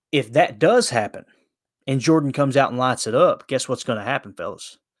if that does happen and Jordan comes out and lights it up, guess what's going to happen,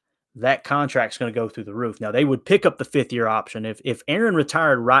 fellas? That contract's going to go through the roof. Now, they would pick up the 5th-year option. If Aaron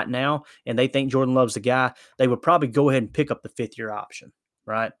retired right now and they think Jordan Love's the guy, they would probably go ahead and pick up the 5th-year option,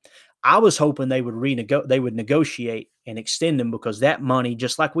 right? I was hoping they would negotiate and extend him because that money,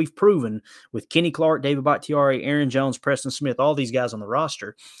 just like we've proven with Kenny Clark, David Bakhtiari, Aaron Jones, Preston Smith, all these guys on the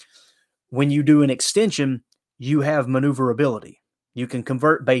roster, when you do an extension, you have maneuverability. You can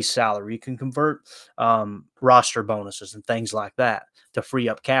convert base salary. You can convert roster bonuses and things like that to free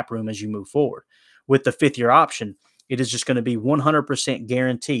up cap room as you move forward. With the 5th-year option, it is just going to be 100%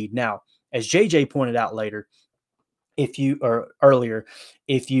 guaranteed. Now, as JJ pointed out if you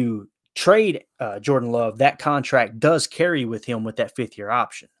trade Jordan Love, that contract does carry with him with that 5th-year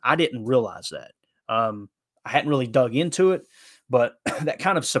option. I didn't realize that. I hadn't really dug into it, but that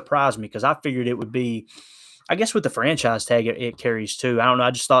kind of surprised me because I figured it would be, I guess with the franchise tag, it carries too. I don't know.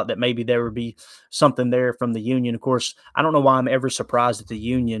 I just thought that maybe there would be something there from the union. Of course, I don't know why I'm ever surprised that the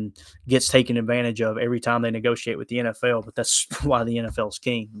union gets taken advantage of every time they negotiate with the NFL, but that's why the NFL is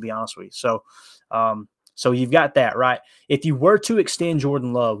king, to be honest with you. So you've got that, right? If you were to extend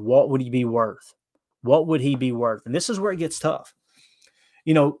Jordan Love, what would he be worth? What would he be worth? And this is where it gets tough.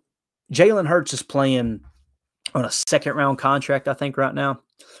 You know, Jalen Hurts is playing on a 2nd-round contract, I think, right now.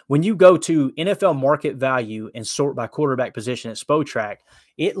 When you go to NFL market value and sort by quarterback position at Spotrac,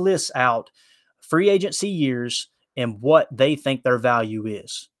 it lists out free agency years and what they think their value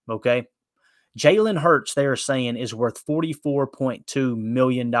is, okay? Jalen Hurts, they are saying, is worth $44.2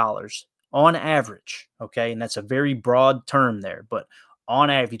 million on average, okay? And that's a very broad term there, but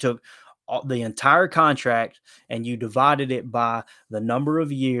on average, you took the entire contract and you divided it by the number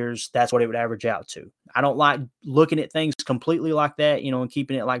of years, that's what it would average out to. I don't like looking at things completely like that, and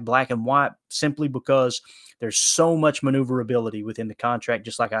keeping it like black and white, simply because there's so much maneuverability within the contract,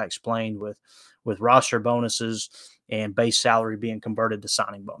 just like I explained with roster bonuses and base salary being converted to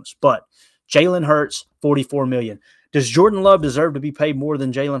signing bonus. But Jalen Hurts, $44 million. Does Jordan Love deserve to be paid more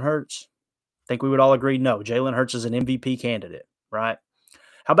than Jalen Hurts? I think we would all agree no. Jalen Hurts is an MVP candidate. right?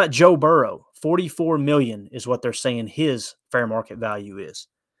 How about Joe Burrow? $44 million is what they're saying his fair market value is.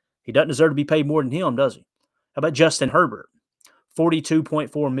 He doesn't deserve to be paid more than him, does he? How about Justin Herbert?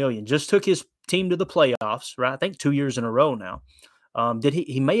 $42.4 million. Just took his team to the playoffs, right? I think 2 years in a row now.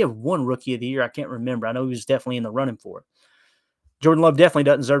 He may have won Rookie of the Year. I can't remember. I know he was definitely in the running for it. Jordan Love definitely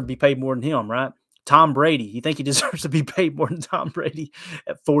doesn't deserve to be paid more than him, right? Tom Brady. You think he deserves to be paid more than Tom Brady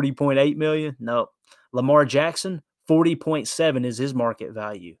at $40.8 million? No. Lamar Jackson, $40.7 is his market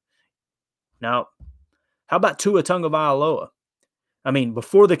value. Now, how about Tua Tagovailoa? I mean,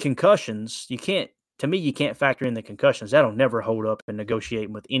 before the concussions, you can't factor in the concussions. That'll never hold up in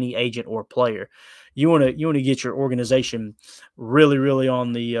negotiating with any agent or player. You want to get your organization really, really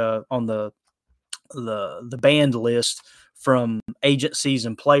on the banned list from agencies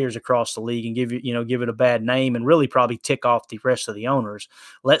and players across the league, and give it a bad name, and really probably tick off the rest of the owners.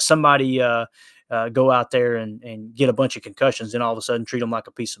 Let somebody go out there and get a bunch of concussions, and all of a sudden treat them like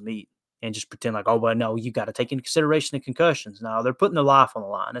a piece of meat. And just pretend like, oh, well, no, you got to take into consideration the concussions. No, they're putting their life on the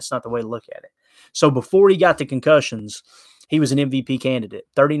line. That's not the way to look at it. So before he got the concussions, he was an MVP candidate.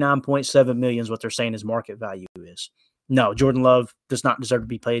 $39.7 million is what they're saying his market value is. No, Jordan Love does not deserve to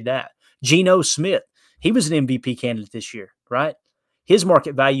be paid that. Geno Smith, he was an MVP candidate this year, right? His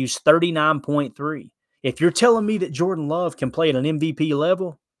market value is $39.3. If you're telling me that Jordan Love can play at an MVP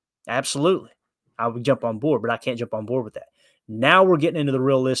level, absolutely. I would jump on board, but I can't jump on board with that. Now we're getting into the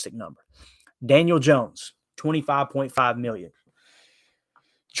realistic number. Daniel Jones, $25.5 million.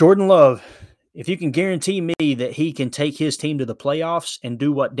 Jordan Love, if you can guarantee me that he can take his team to the playoffs and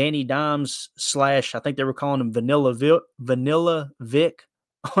do what Danny Dimes / I think they were calling him Vanilla Vic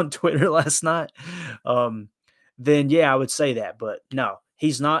on Twitter last night, then yeah, I would say that. But no,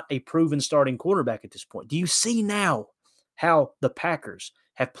 he's not a proven starting quarterback at this point. Do you see now how the Packers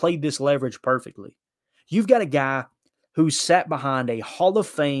have played this leverage perfectly? You've got a guy who sat behind a Hall of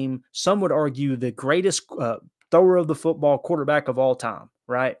Fame, some would argue the greatest thrower of the football, quarterback of all time,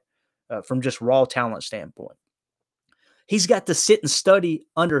 right? From just raw talent standpoint. He's got to sit and study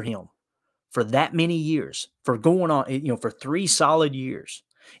under him for that many years, for going on, for 3 solid years,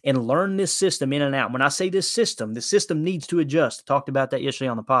 and learn this system in and out. When I say this system, the system needs to adjust. I talked about that yesterday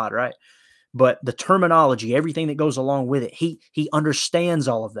on the pod, right? But the terminology, everything that goes along with it, he understands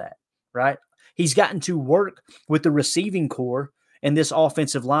all of that, right? He's gotten to work with the receiving core and this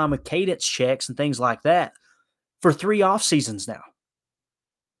offensive line with cadence checks and things like that for 3 off seasons now.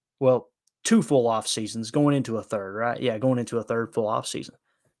 Well, 2 full off seasons, going into a third, right? Yeah, going into a third full off season.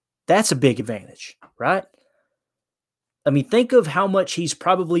 That's a big advantage, right? I mean, think of how much he's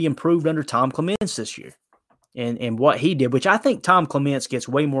probably improved under Tom Clements this year and what he did, which I think Tom Clements gets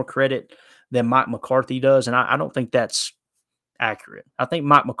way more credit than Mike McCarthy does, and I don't think that's accurate. I think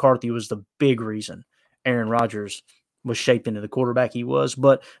Mike McCarthy was the big reason Aaron Rodgers was shaped into the quarterback he was,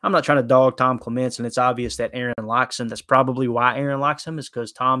 but I'm not trying to dog Tom Clements, and it's obvious that Aaron likes him. That's probably why Aaron likes him, is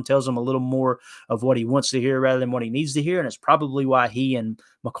because Tom tells him a little more of what he wants to hear rather than what he needs to hear, and it's probably why he and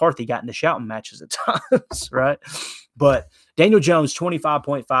McCarthy got into shouting matches at times, right? But Daniel Jones,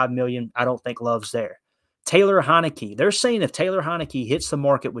 $25.5 million, I don't think Love's there. Taylor Heinicke, they're saying if Taylor Heinicke hits the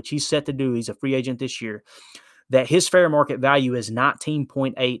market, which he's set to do, he's a free agent this year, that his fair market value is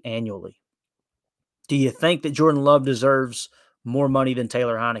 19.8 annually. Do you think that Jordan Love deserves more money than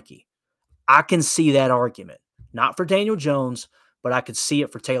Taylor Heinicke? I can see that argument. Not for Daniel Jones, but I could see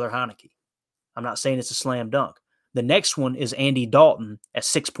it for Taylor Heinicke. I'm not saying it's a slam dunk. The next one is Andy Dalton at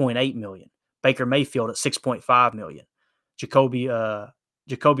 $6.8 million. Baker Mayfield at $6.5 million. Jacoby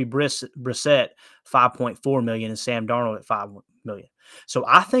Brissett, $5.4 million, and Sam Darnold at $5 million. So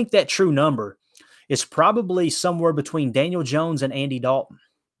I think that true number is probably somewhere between Daniel Jones and Andy Dalton.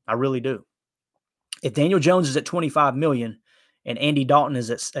 I really do. If Daniel Jones is at $25 million and Andy Dalton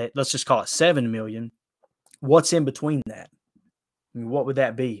is at let's just call it $7 million, what's in between that? I mean, what would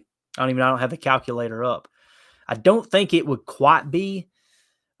that be? I don't have the calculator up. I don't think it would quite be,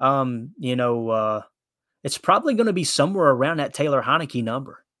 it's probably going to be somewhere around that Taylor Heinicke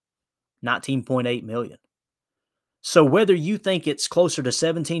number, $19.8 million. So whether you think it's closer to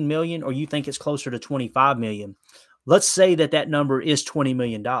 $17 million or you think it's closer to $25 million, let's say that number is $20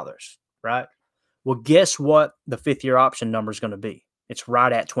 million, right? Well, guess what the 5th-year option number is going to be? It's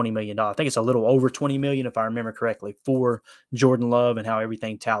right at $20 million. I think it's a little over $20 million, if I remember correctly, for Jordan Love and how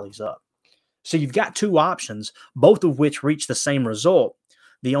everything tallies up. So you've got 2 options, both of which reach the same result.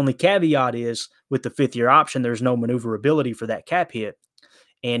 The only caveat is with the 5th-year option, there's no maneuverability for that cap hit.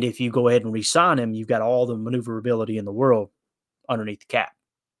 And if you go ahead and re-sign him, you've got all the maneuverability in the world underneath the cap.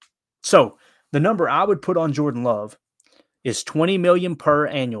 So the number I would put on Jordan Love is $20 million per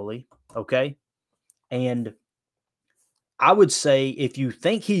annually, okay? And I would say if you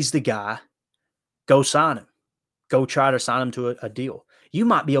think he's the guy, go sign him. Go try to sign him to a deal. You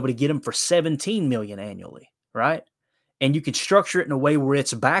might be able to get him for $17 million annually, right? And you can structure it in a way where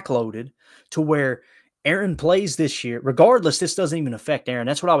it's backloaded to where Aaron plays this year. Regardless, this doesn't even affect Aaron.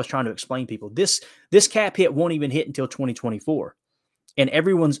 That's what I was trying to explain to people. This cap hit won't even hit until 2024. And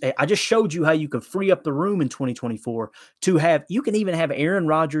I just showed you how you can free up the room in 2024 you can even have Aaron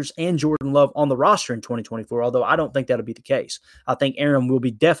Rodgers and Jordan Love on the roster in 2024, although I don't think that'll be the case. I think Aaron will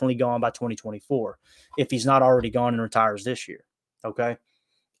be definitely gone by 2024 if he's not already gone and retires this year. Okay.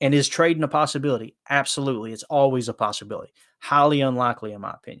 And is trading a possibility? Absolutely. It's always a possibility. Highly unlikely, in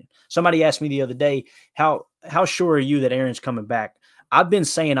my opinion. Somebody asked me the other day, how sure are you that Aaron's coming back? I've been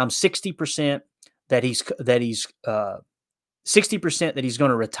saying I'm 60% that he's 60% that he's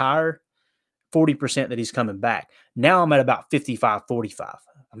going to retire, 40% that he's coming back. Now I'm at about 55-45.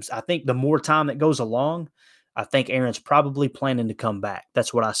 I think the more time that goes along, I think Aaron's probably planning to come back.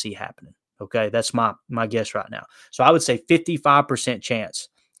 That's what I see happening. Okay, that's my guess right now. So I would say 55% chance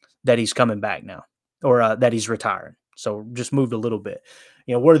that he's coming back now, or that he's retiring. So just moved a little bit.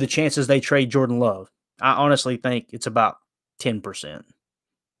 What are the chances they trade Jordan Love? I honestly think it's about 10%.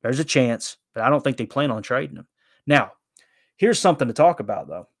 There's a chance, but I don't think they plan on trading him. Now, here's something to talk about,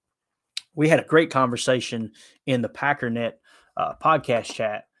 though. We had a great conversation in the Packernet podcast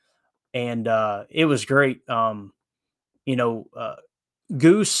chat, and it was great.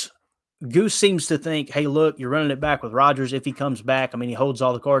 Goose seems to think, hey, look, you're running it back with Rodgers if he comes back. I mean, he holds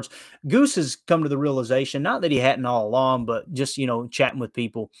all the cards. Goose has come to the realization, not that he hadn't all along, but just, chatting with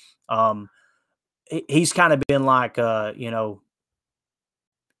people. He's kind of been like,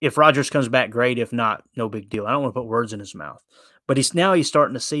 if Rodgers comes back, great. If not, no big deal. I don't want to put words in his mouth. But he's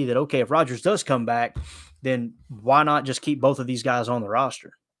starting to see that, okay, if Rodgers does come back, then why not just keep both of these guys on the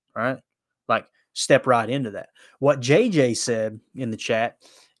roster, right? Like, step right into that. What JJ said in the chat,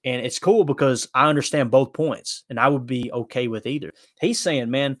 and it's cool because I understand both points, and I would be okay with either. He's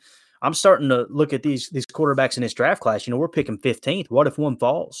saying, man, I'm starting to look at these quarterbacks in this draft class. We're picking 15th. What if one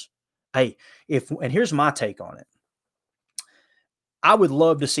falls? Hey, and here's my take on it. I would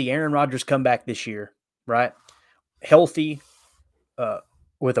love to see Aaron Rodgers come back this year, right? Healthy,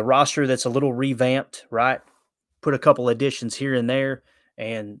 with a roster that's a little revamped, right? Put a couple additions here and there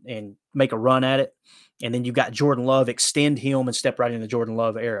and make a run at it. And then you've got Jordan Love, extend him and step right into the Jordan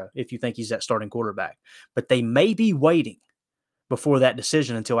Love era if you think he's that starting quarterback. But they may be waiting before that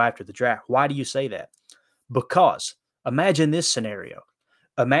decision until after the draft. Why do you say that? Because imagine this scenario.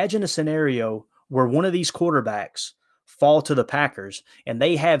 Imagine a scenario where one of these quarterbacks fall to the Packers and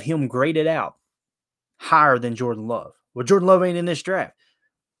they have him graded out higher than Jordan Love. Well, Jordan Love ain't in this draft.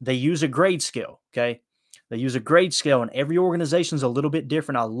 They use a grade scale, okay? They use a grade scale, and every organization's a little bit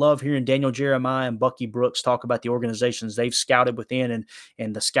different. I love hearing Daniel Jeremiah and Bucky Brooks talk about the organizations they've scouted within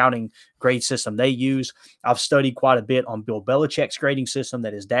and the scouting grade system they use. I've studied quite a bit on Bill Belichick's grading system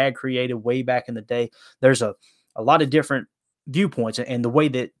that his dad created way back in the day. There's a lot of different viewpoints and the way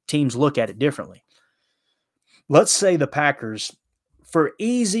that teams look at it differently. Let's say the Packers, for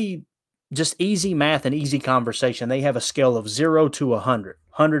easy math and easy conversation, they have a scale of 0 to 100.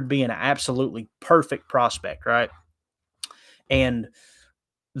 100 being an absolutely perfect prospect, right? And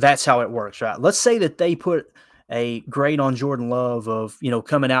that's how it works, right? Let's say that they put a grade on Jordan Love of,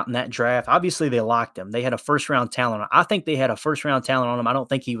 coming out in that draft. Obviously, they liked him. They had a first-round talent. I think they had a first-round talent on him. I don't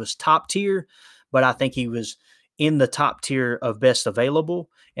think he was top tier, but I think he was in the top tier of best available,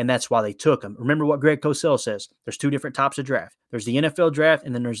 and that's why they took him. Remember what Greg Cosell says. There's two different types of draft. There's the NFL draft,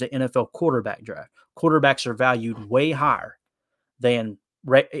 and then there's the NFL quarterback draft. Quarterbacks are valued way higher than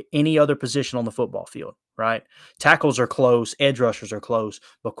any other position on the football field, right? Tackles are close, edge rushers are close,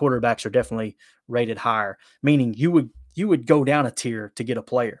 but quarterbacks are definitely rated higher, meaning you would go down a tier to get a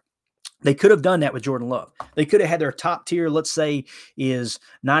player. They could have done that with Jordan Love. They could have had their top tier, let's say, is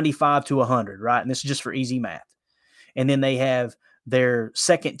 95 to 100, right? And this is just for easy math. And then they have their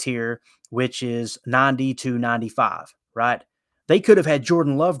second tier, which is 90 to 95, right? They could have had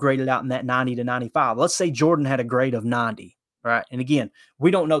Jordan Love graded out in that 90 to 95. Let's say Jordan had a grade of 90, right? And again,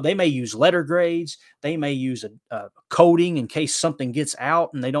 we don't know. They may use letter grades. They may use a coding in case something gets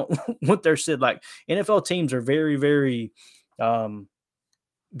out and they don't want their Sid. Like, NFL teams are very, very,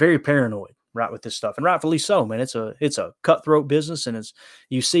 very paranoid, right, with this stuff, and rightfully so, man. It's a cutthroat business, and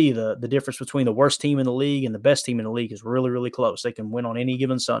you see the difference between the worst team in the league and the best team in the league is really, really close. They can win on any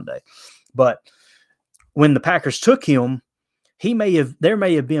given Sunday. But when the Packers took him, there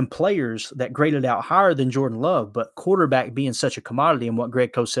may have been players that graded out higher than Jordan Love, but quarterback being such a commodity, and what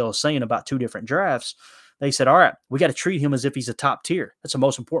Greg Cosell is saying about two different drafts, they said, all right, we got to treat him as if he's a top tier. That's the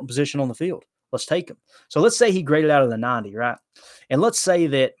most important position on the field, Let's take him. So let's say he graded out of the 90, right? And let's say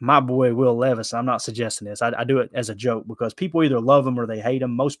that my boy Will Levis, I'm not suggesting this, I do it as a joke because people either love him or they hate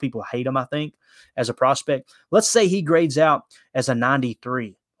him. Most people hate him, I think, as a prospect. Let's say he grades out as a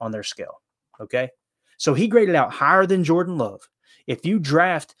 93 on their scale, okay? So he graded out higher than Jordan Love. If you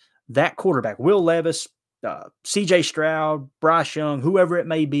draft that quarterback, Will Levis, CJ Stroud, Bryce Young, whoever it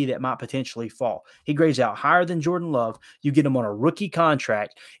may be that might potentially fall, he grades out higher than Jordan Love. You get him on a rookie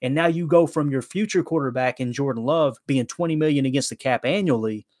contract, and now you go from your future quarterback in Jordan Love being $20 million against the cap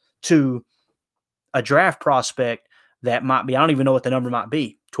annually to a draft prospect that might be, I don't even know what the number might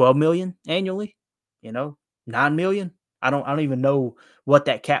be, $12 million annually, $9 million. I don't even know what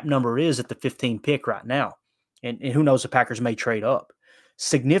that cap number is at the 15 pick right now. And who knows, the Packers may trade up.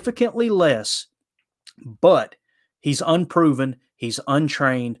 Significantly less, but he's unproven. He's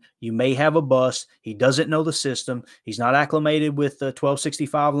untrained. You may have a bust. He doesn't know the system. He's not acclimated with the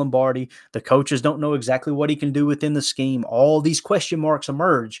 1265 Lombardi. The coaches don't know exactly what he can do within the scheme. All these question marks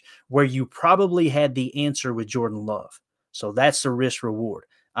emerge where you probably had the answer with Jordan Love. So that's the risk reward.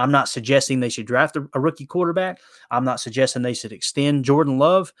 I'm not suggesting they should draft a rookie quarterback. I'm not suggesting they should extend Jordan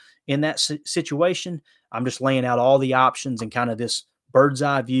Love in that situation. I'm just laying out all the options and kind of this bird's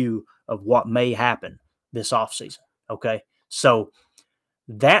eye view of what may happen this offseason. Okay. So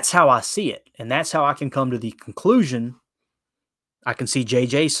that's how I see it. And that's how I can come to the conclusion. I can see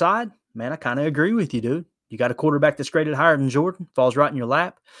JJ's side. Man, I kind of agree with you, dude. You got a quarterback that's graded higher than Jordan, falls right in your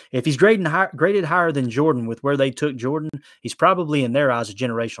lap. If he's graded higher than Jordan with where they took Jordan, he's probably in their eyes a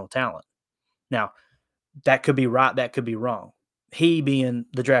generational talent. Now, that could be right, that could be wrong. He being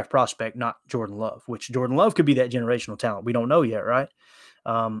the draft prospect, not Jordan Love, which Jordan Love could be that generational talent. We don't know yet, right?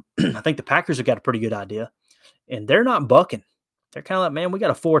 I think the Packers have got a pretty good idea, and they're not bucking. They're kind of like, man, we got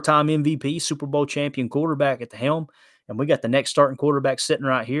a 4-time MVP, Super Bowl champion quarterback at the helm, and we got the next starting quarterback sitting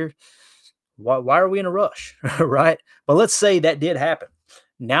right here. Why are we in a rush, right? But let's say that did happen.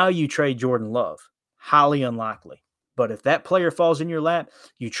 Now you trade Jordan Love. Highly unlikely. But if that player falls in your lap,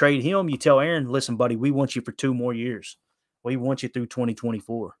 you trade him, you tell Aaron, listen, buddy, we want you for 2 more years. We want you through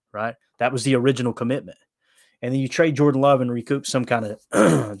 2024, right? That was the original commitment. And then you trade Jordan Love and recoup some kind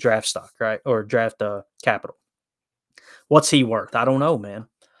of draft stock, right? Or draft capital. What's he worth? I don't know, man.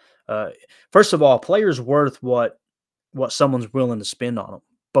 First of all, a player's worth what someone's willing to spend on him,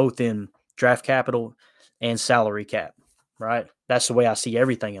 both in draft capital and salary cap, right? That's the way I see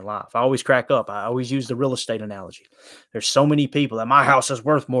everything in life. I always crack up. I always use the real estate analogy. There's so many people that my house is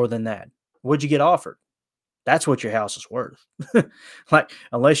worth more than that. What'd you get offered? That's what your house is worth. Like,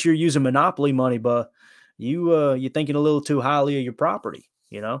 unless you're using monopoly money, but you're thinking a little too highly of your property.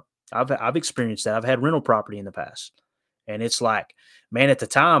 I've experienced that. I've had rental property in the past, and it's like, man, at the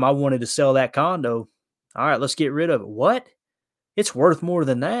time I wanted to sell that condo. All right, let's get rid of it. What? It's worth more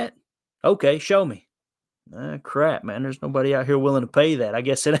than that? Okay, show me. Crap, man. There's nobody out here willing to pay that. I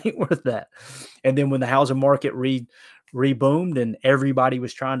guess it ain't worth that. And then when the housing market reboomed and everybody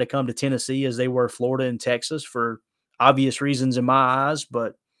was trying to come to Tennessee as they were Florida and Texas for obvious reasons in my eyes,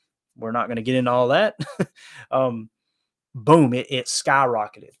 but we're not going to get into all that. Boom, it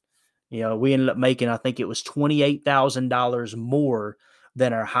skyrocketed. We ended up making, I think it was $28,000 more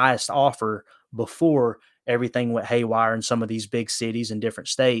than our highest offer before everything went haywire in some of these big cities and different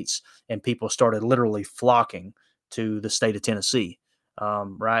states, and people started literally flocking to the state of Tennessee,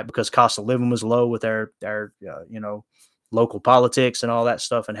 right? Because cost of living was low with our local politics and all that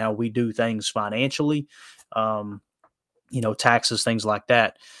stuff and how we do things financially, taxes, things like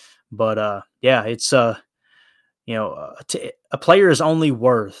that. But it's a player is only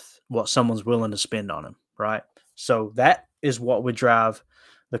worth what someone's willing to spend on him, right? So that is what would drive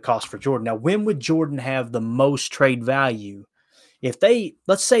the cost for Jordan. Now, when would Jordan have the most trade value? If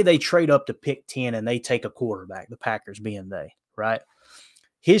let's say they trade up to pick 10 and they take a quarterback, the Packers being they, right?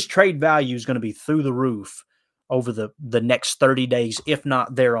 His trade value is going to be through the roof over the next 30 days, if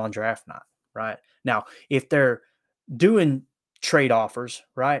not there on draft night, right? Now, if they're doing trade offers,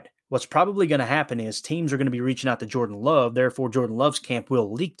 right, what's probably going to happen is teams are going to be reaching out to Jordan Love. Therefore, Jordan Love's camp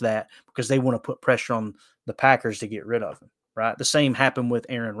will leak that because they want to put pressure on the Packers to get rid of him. Right. The same happened with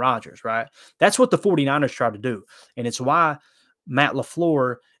Aaron Rodgers. Right. That's what the 49ers try to do. And it's why Matt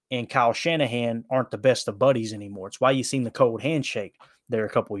LaFleur and Kyle Shanahan aren't the best of buddies anymore. It's why you seen the cold handshake there a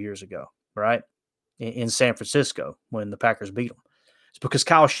couple of years ago. Right. In San Francisco when the Packers beat them. It's because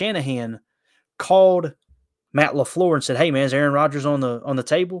Kyle Shanahan called Matt LaFleur and said, hey, man, is Aaron Rodgers on the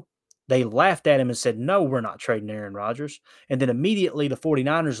table? They laughed at him and said, no, we're not trading Aaron Rodgers. And then immediately the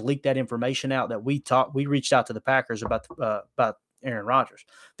 49ers leaked that information out that we reached out to the Packers about Aaron Rodgers.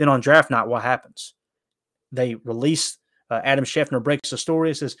 Then on draft night, what happens? They release Adam Schefter breaks the story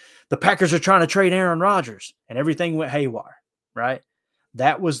and says, the Packers are trying to trade Aaron Rodgers, and everything went haywire, right?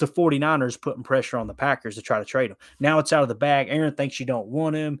 That was the 49ers putting pressure on the Packers to try to trade him. Now it's out of the bag. Aaron thinks you don't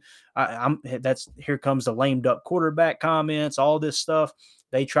want him. Here comes the lame duck quarterback comments, all this stuff.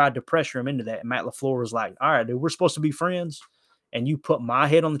 They tried to pressure him into that. And Matt LaFleur was like, all right, dude, we're supposed to be friends, and you put my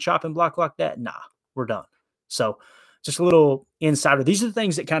head on the chopping block like that? Nah, we're done. So just a little insider. These are the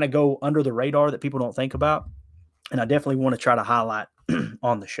things that kind of go under the radar that people don't think about, and I definitely want to try to highlight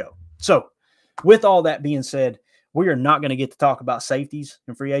on the show. So with all that being said, we are not going to get to talk about safeties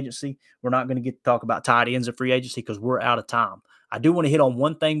in free agency. We're not going to get to talk about tight ends in free agency because we're out of time. I do want to hit on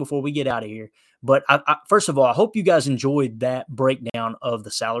one thing before we get out of here. But first of all, I hope you guys enjoyed that breakdown of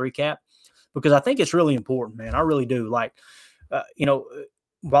the salary cap because I think it's really important, man. I really do. Like,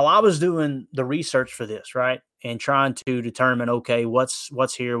 while I was doing the research for this, right, and trying to determine, okay, what's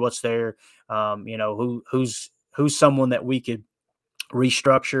here, what's there, who's someone that we could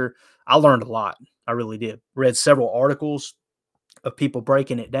restructure, I learned a lot. I really did. Read several articles of people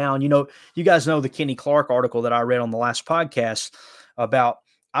breaking it down. You guys know the Kenny Clark article that I read on the last podcast about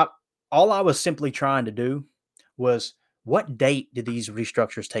all I was simply trying to do was what date did these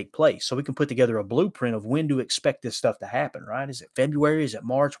restructures take place? So we can put together a blueprint of when to expect this stuff to happen, right? Is it February? Is it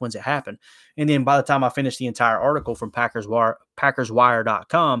March? When's it happen? And then by the time I finished the entire article from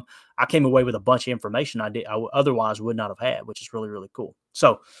PackersWire.com, I came away with a bunch of information I otherwise would not have had, which is really, really cool.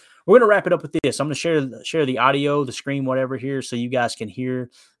 So we're going to wrap it up with this. I'm going to share the audio, the screen, whatever here, so you guys can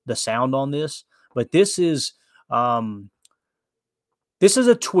hear the sound on this. But this is a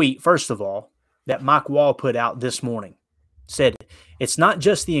tweet, first of all, that Mike Wall put out this morning. Said, it's not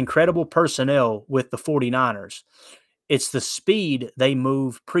just the incredible personnel with the 49ers. It's the speed they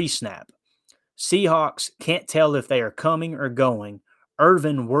move pre-snap. Seahawks can't tell if they are coming or going.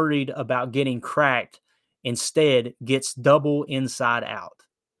 Irvin worried about getting cracked. Instead, gets double inside out.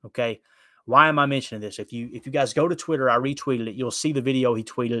 Okay. Why am I mentioning this? If you guys go to Twitter, I retweeted it. You'll see the video he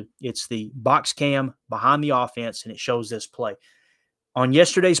tweeted. It's the box cam behind the offense, and it shows this play. On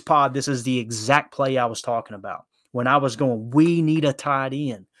yesterday's pod, this is the exact play I was talking about. When I was going, we need a tight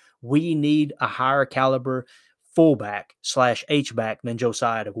end. We need a higher caliber fullback / H-back than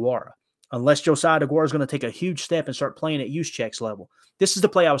Josiah DeGuara. Unless Josiah DeGuara is going to take a huge step and start playing at Juszczyk's level. This is the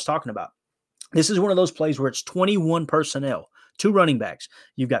play I was talking about. This is one of those plays where it's 21 personnel, 2 running backs.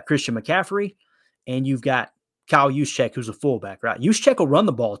 You've got Christian McCaffrey, and you've got Kyle Juszczyk, who's a fullback, right? Juszczyk will run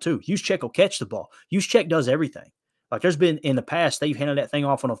the ball too. Juszczyk will catch the ball. Juszczyk does everything. Like there's been in the past, they've handed that thing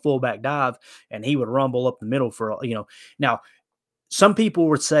off on a fullback dive, and he would rumble up the middle for, Now, some people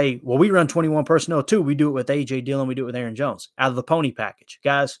would say, well, we run 21 personnel too. We do it with A.J. Dillon. We do it with Aaron Jones out of the pony package.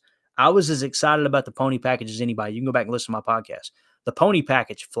 Guys, I was as excited about the pony package as anybody. You can go back and listen to my podcast. The pony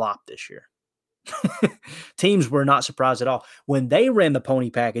package flopped this year. Teams were not surprised at all. When they ran the pony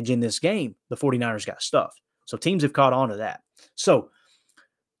package in this game, the 49ers got stuffed. So teams have caught on to that. So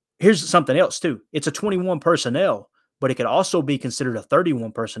here's something else too. It's a 21 personnel, but it could also be considered a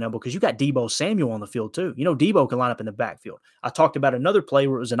 31 personnel because you got Deebo Samuel on the field too. Deebo can line up in the backfield. I talked about another play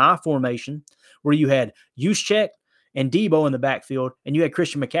where it was an I formation where you had Juszczyk and Deebo in the backfield and you had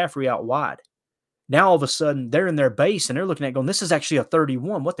Christian McCaffrey out wide. Now, all of a sudden, they're in their base, and they're looking at going, this is actually a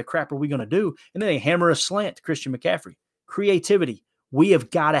 31. What the crap are we going to do? And then they hammer a slant to Christian McCaffrey. Creativity. We have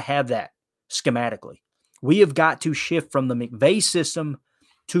got to have that schematically. We have got to shift from the McVay system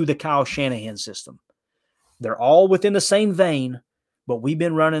to the Kyle Shanahan system. They're all within the same vein, but we've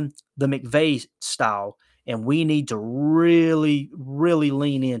been running the McVay style, and we need to really, really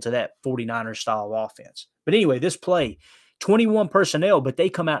lean into that 49ers style of offense. But anyway, this play, 21 personnel, but they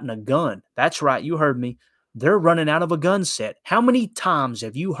come out in a gun. That's right. You heard me. They're running out of a gun set. How many times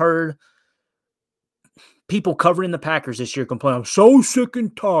have you heard people covering the Packers this year complain, I'm so sick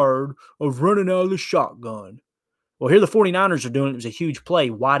and tired of running out of the shotgun? Well, here the 49ers are doing it. It was a huge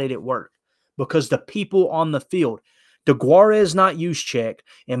play. Why did it work? Because the people on the field, DeGuara is not Juszczyk,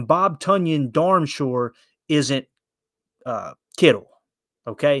 and Bob Tunyon darn sure isn't Kittle.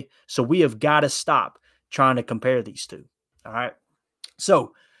 Okay? So we have got to stop trying to compare these two. All right.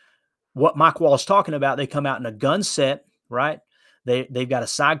 So what Mike Wall is talking about, they come out in a gun set, right? They've got a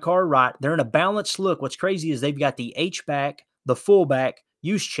sidecar right. They're in a balanced look. What's crazy is they've got the H-back, the fullback,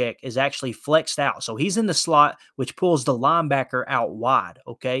 Juszczyk is actually flexed out. So he's in the slot, which pulls the linebacker out wide,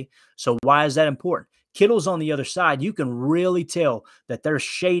 okay? So why is that important? Kittle's on the other side. You can really tell that they're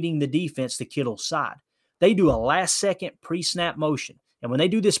shading the defense to Kittle's side. They do a last-second pre-snap motion. And when they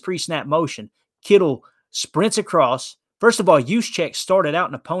do this pre-snap motion, Kittle sprints across, First of all, Juszczyk started out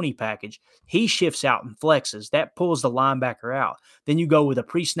in a pony package. He shifts out and flexes. That pulls the linebacker out. Then you go with a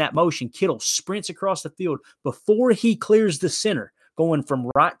pre-snap motion. Kittle sprints across the field before he clears the center, going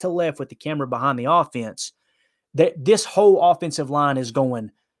from right to left with the camera behind the offense. This whole offensive line is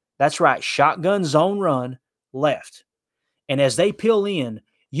going, that's right, shotgun zone run left. And as they peel in,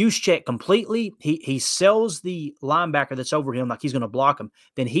 Juszczyk completely, he sells the linebacker that's over him like he's going to block him.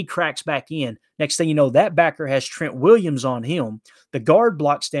 Then he cracks back in. Next thing you know, that backer has Trent Williams on him. The guard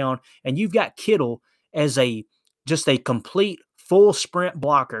blocks down, and you've got Kittle as just a complete full sprint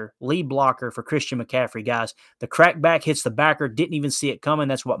blocker, lead blocker for Christian McCaffrey, guys. The crackback hits the backer, didn't even see it coming.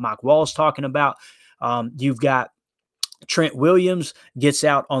 That's what Mike Wall's talking about. You've got Trent Williams gets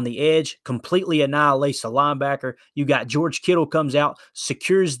out on the edge, completely annihilates the linebacker. You got George Kittle comes out,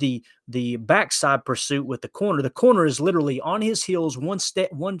 secures the backside pursuit with the corner. The corner is literally on his heels, one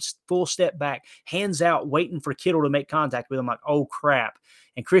full step back, hands out, waiting for Kittle to make contact with him like, oh, crap.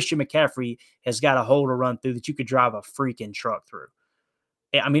 And Christian McCaffrey has got a hole to run through that you could drive a freaking truck through.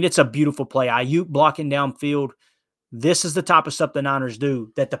 I mean, it's a beautiful play. Ayuk blocking downfield. This is the type of stuff the Niners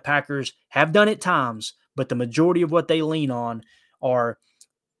do that the Packers have done at times, but the majority of what they lean on are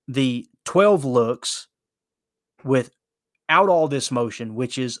the 12 looks without all this motion,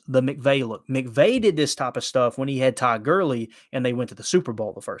 which is the McVay look. McVay did this type of stuff when he had Ty Gurley and they went to the Super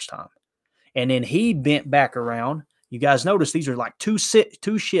Bowl the first time. And then he bent back around. You guys notice these are like two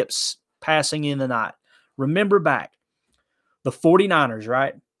ships passing in the night. Remember back, the 49ers,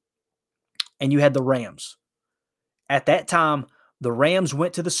 right? And you had the Rams. At that time, the Rams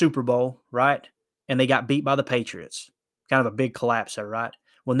went to the Super Bowl, right? And they got beat by the Patriots. Kind of a big collapse there, right?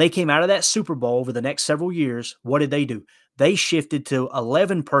 When they came out of that Super Bowl over the next several years, what did they do? They shifted to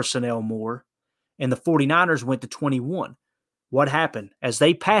 11 personnel more, and the 49ers went to 21. What happened? As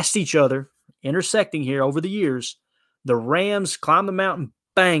they passed each other, intersecting here over the years, the Rams climb the mountain,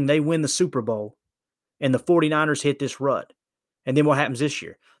 bang, they win the Super Bowl, and the 49ers hit this rut. And then what happens this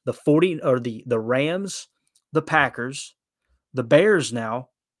year? The Rams, the Packers, the Bears now,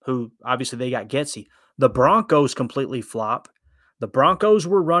 who obviously they got Getsy. The Broncos completely flop. The Broncos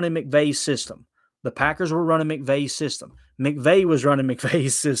were running McVay's system. The Packers were running McVay's system. McVay was running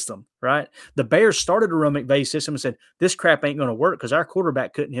McVay's system, right? The Bears started to run McVay's system and said, this crap ain't going to work because our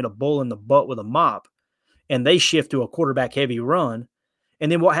quarterback couldn't hit a bull in the butt with a mop. And they shift to a quarterback-heavy run.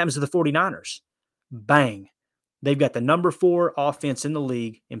 And then what happens to the 49ers? Bang. They've got the number 4 offense in the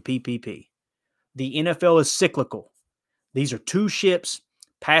league in PPP. The NFL is cyclical. These are two ships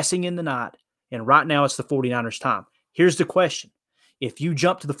passing in the night, and right now it's the 49ers' time. Here's the question. If you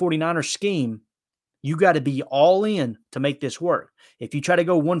jump to the 49ers scheme, you got to be all in to make this work. If you try to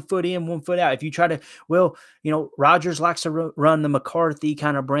go 1 foot in, 1 foot out, if you try to, Rodgers likes to run the McCarthy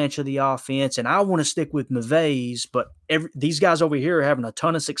kind of branch of the offense, and I want to stick with McVay's, but these guys over here are having a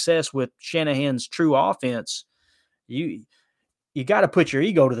ton of success with Shanahan's true offense. You got to put your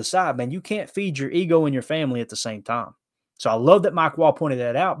ego to the side, man. You can't feed your ego and your family at the same time. So I love that Mike Wall pointed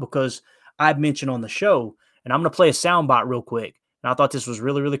that out because I'd mentioned on the show, and I'm going to play a soundbite real quick. And I thought this was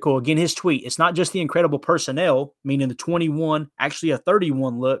really, really cool. Again, his tweet, it's not just the incredible personnel, meaning the 21, actually a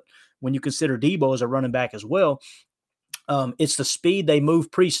 31 look when you consider Debo as a running back as well. It's the speed they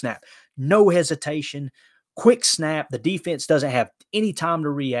move pre-snap. No hesitation, quick snap. The defense doesn't have any time to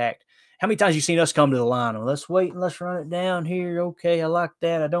react. How many times have you seen us come to the line? Well, let's wait and let's run it down here. Okay, I like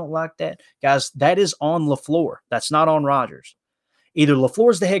that. I don't like that. Guys, that is on LaFleur. That's not on Rodgers. Either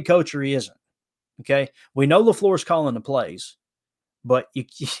LaFleur's the head coach or he isn't. Okay? We know LaFleur's calling the plays, but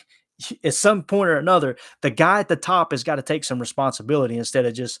at some point or another, the guy at the top has got to take some responsibility instead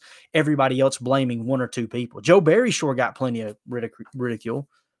of just everybody else blaming one or two people. Joe Barry sure got plenty of ridicule,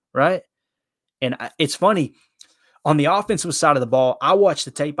 right? And it's funny. On the offensive side of the ball, I watch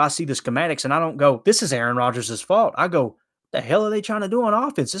the tape, I see the schematics, and I don't go, this is Aaron Rodgers' fault. I go, what the hell are they trying to do on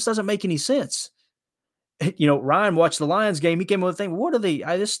offense? This doesn't make any sense. Ryan watched the Lions game. He came with a thing. What are they?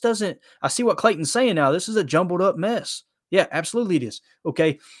 I see what Clayton's saying now. This is a jumbled up mess. Yeah, absolutely it is.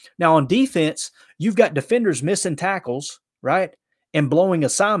 Okay. Now on defense, you've got defenders missing tackles, right? And blowing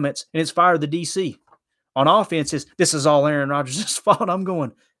assignments, and it's fire the DC. On offense, this is all Aaron Rodgers' fault. I'm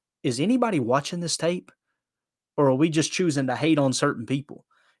going, is anybody watching this tape? Or are we just choosing to hate on certain people?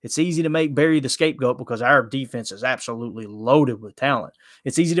 It's easy to make Barry the scapegoat because our defense is absolutely loaded with talent.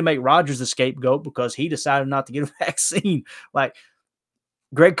 It's easy to make Rodgers the scapegoat because he decided not to get a vaccine. Like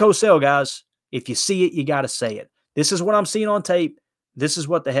Greg Cosell, guys, if you see it, you got to say it. This is what I'm seeing on tape. This is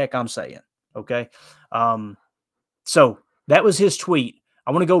what the heck I'm saying. Okay. So that was his tweet.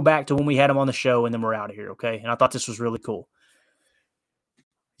 I want to go back to when we had him on the show and then we're out of here. Okay. And I thought this was really cool.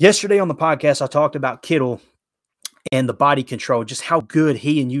 Yesterday on the podcast, I talked about Kittle and the body control, just how good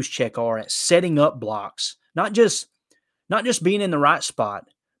he and Juszczyk are at setting up blocks, not just being in the right spot,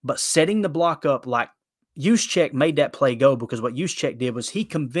 but setting the block up. Like Juszczyk made that play go, because what Juszczyk did was he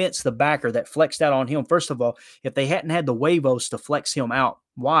convinced the backer that flexed out on him. First of all, if they hadn't had the huevos to flex him out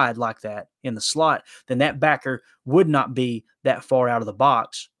wide like that in the slot, then that backer would not be that far out of the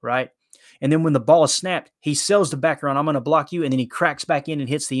box, right? And then when the ball is snapped, he sells the backer on, I'm going to block you, and then he cracks back in and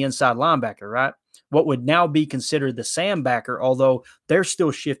hits the inside linebacker, right? What would now be considered the Sam backer, although they're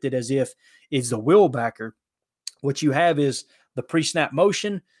still shifted as if it's the Will backer. What you have is the pre-snap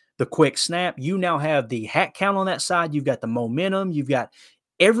motion, the quick snap. You now have the hat count on that side. You've got the momentum. You've got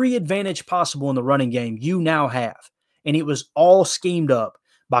every advantage possible in the running game you now have. And it was all schemed up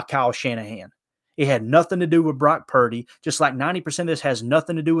by Kyle Shanahan. It had nothing to do with Brock Purdy, just like 90% of this has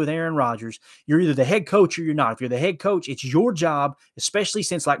nothing to do with Aaron Rodgers. You're either the head coach or you're not. If you're the head coach, it's your job, especially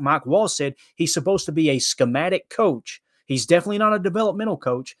since, like Mike Walsh said, he's supposed to be a schematic coach. He's definitely not a developmental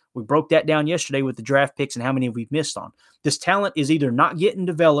coach. We broke that down yesterday with the draft picks and how many we've missed on. This talent is either not getting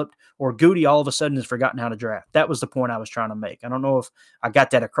developed or Goody all of a sudden has forgotten how to draft. That was the point I was trying to make. I don't know if I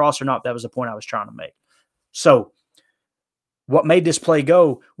got that across or not. That was the point I was trying to make. So what made this play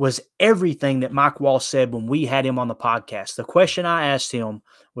go was everything that Mike Walsh said when we had him on the podcast. The question I asked him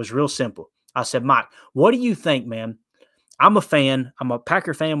was real simple. I said, Mike, what do you think, man? I'm a fan. I'm a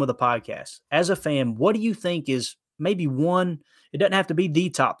Packer fan with a podcast. As a fan, what do you think is maybe one, it doesn't have to be the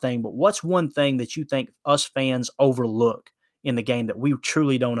top thing, but what's one thing that you think us fans overlook in the game that we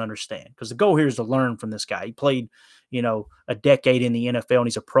truly don't understand? Because the goal here is to learn from this guy. He played, a decade in the NFL, and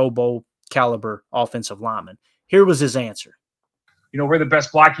he's a Pro Bowl caliber offensive lineman. Here was his answer. We're the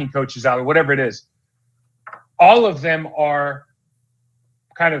best blocking coaches out there, whatever it is. All of them are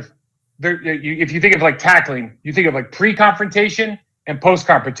kind of, if you think of like tackling, you think of like pre-confrontation and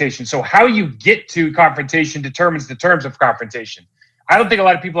post-confrontation. So how you get to confrontation determines the terms of confrontation. I don't think a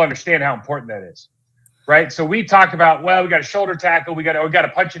lot of people understand how important that is, right? So we talk about, we got a shoulder tackle, we got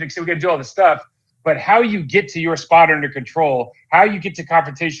to punch it, we got to do all this stuff. But how you get to your spot under control, how you get to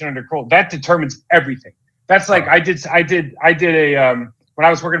confrontation under control, that determines everything. That's like I did when I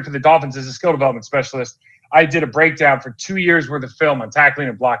was working for the Dolphins as a skill development specialist, I did a breakdown for 2 years worth of film on tackling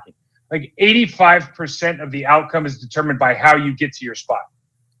and blocking. Like 85% of the outcome is determined by how you get to your spot.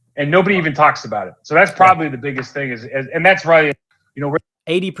 And nobody even talks about it. So that's probably the biggest thing and that's right.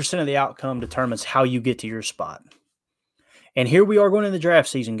 80% of the outcome determines how you get to your spot. And here we are going into the draft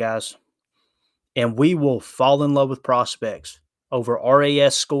season, guys. And we will fall in love with prospects over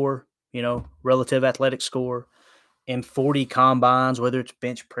RAS score, relative athletic score, and 40 combines, whether it's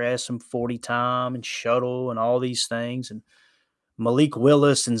bench press and 40 time and shuttle and all these things. And Malik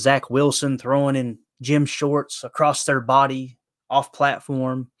Willis and Zach Wilson throwing in gym shorts across their body off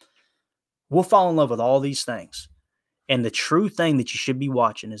platform. We'll fall in love with all these things. And the true thing that you should be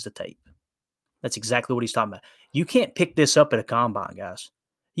watching is the tape. That's exactly what he's talking about. You can't pick this up at a combine, guys.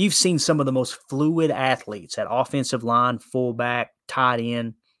 You've seen some of the most fluid athletes at offensive line, fullback, tight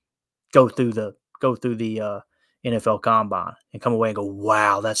end, go through the NFL combine and come away and go,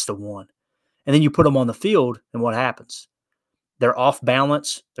 wow, that's the one. And then you put them on the field, and what happens? They're off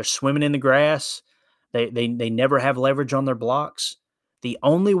balance. They're swimming in the grass. They never have leverage on their blocks. The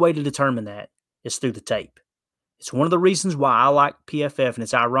only way to determine that is through the tape. It's one of the reasons why I like PFF, and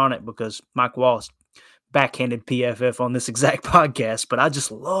it's ironic because Mike Wallace backhanded PFF on this exact podcast, but I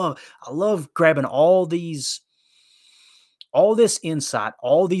love grabbing all this insight,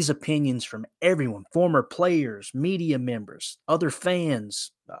 all these opinions from everyone, former players, media members, other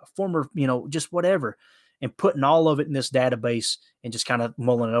fans, former, just whatever, and putting all of it in this database and just kind of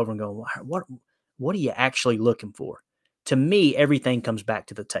mulling it over and going, what are you actually looking for? To me, everything comes back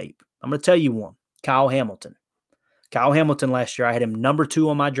to the tape. I'm going to tell you one, Kyle Hamilton. Kyle Hamilton last year, I had him number 2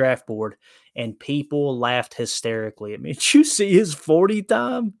 on my draft board, and people laughed hysterically at me. Did you see his 40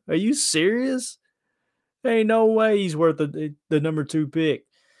 time? Are you serious? Ain't no way he's worth the number 2 pick.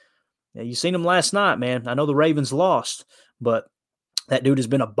 Yeah, you seen him last night, man. I know the Ravens lost, but that dude has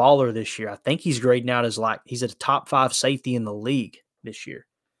been a baller this year. I think he's grading out as he's a top 5 safety in the league this year.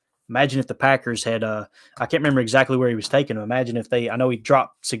 Imagine if the Packers had I can't remember exactly where he was taken. Imagine if I know he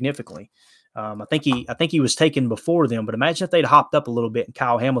dropped significantly. I think he was taken before them, but imagine if they'd hopped up a little bit and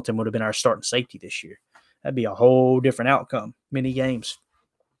Kyle Hamilton would have been our starting safety this year. That'd be a whole different outcome. Many games.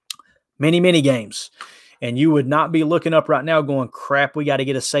 Many games. And you would not be looking up right now going, crap, we got to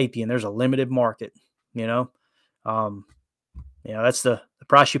get a safety, and there's a limited market, that's the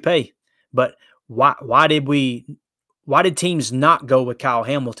price you pay. But why did teams not go with Kyle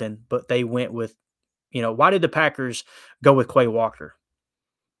Hamilton, but they went with, why did the Packers go with Quay Walker?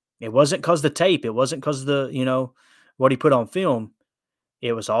 It wasn't because the tape. It wasn't because what he put on film,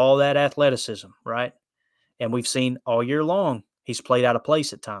 it was all that athleticism, right? And we've seen all year long, he's played out of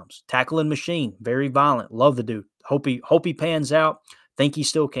place at times. Tackling machine, very violent. Love the dude. Hope he pans out. Think he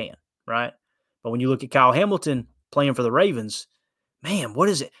still can, right? But when you look at Kyle Hamilton playing for the Ravens, man, what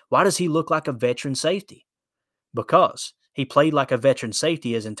is it? Why does he look like a veteran safety? Because he played like a veteran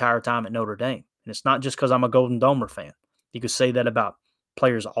safety his entire time at Notre Dame. And it's not just because I'm a Golden Domer fan. You could say that about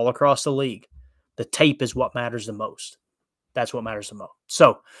players all across the league. The tape is what matters the most. That's what matters the most.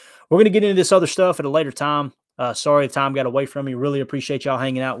 So we're going to get into this other stuff at a later time. Sorry the time got away from me. Really appreciate y'all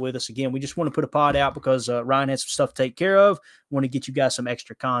hanging out with us. Again, we just want to put a pod out because Ryan has some stuff to take care of. Want to get you guys some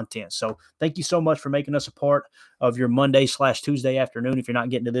extra content. So thank you so much for making us a part of your Monday/Tuesday afternoon. If you're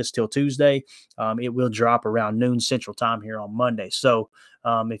not getting to this till Tuesday, it will drop around noon Central Time here on Monday. So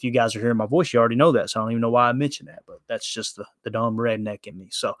if you guys are hearing my voice, you already know that. So I don't even know why I mentioned that, but that's just the dumb redneck in me.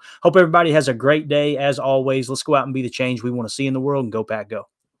 So hope everybody has a great day. As always, let's go out and be the change we want to see in the world, and go Pack Go.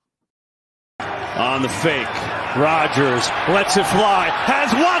 On the fake, Rodgers lets it fly, has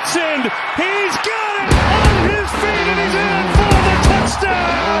Watson, he's got it on his feet and he's in for the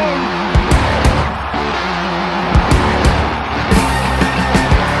touchdown!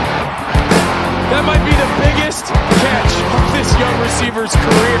 That might be the biggest catch of this young receiver's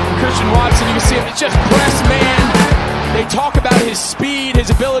career. Christian Watson, you can see him, it's just press man. They talk about his speed, his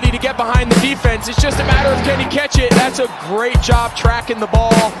ability to get behind the defense. It's just a matter of can he catch it. That's a great job tracking the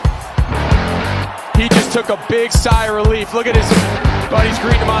ball. He just took a big sigh of relief. Look at his buddies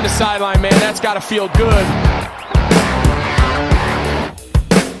greeting him on the sideline, man. That's got to feel good.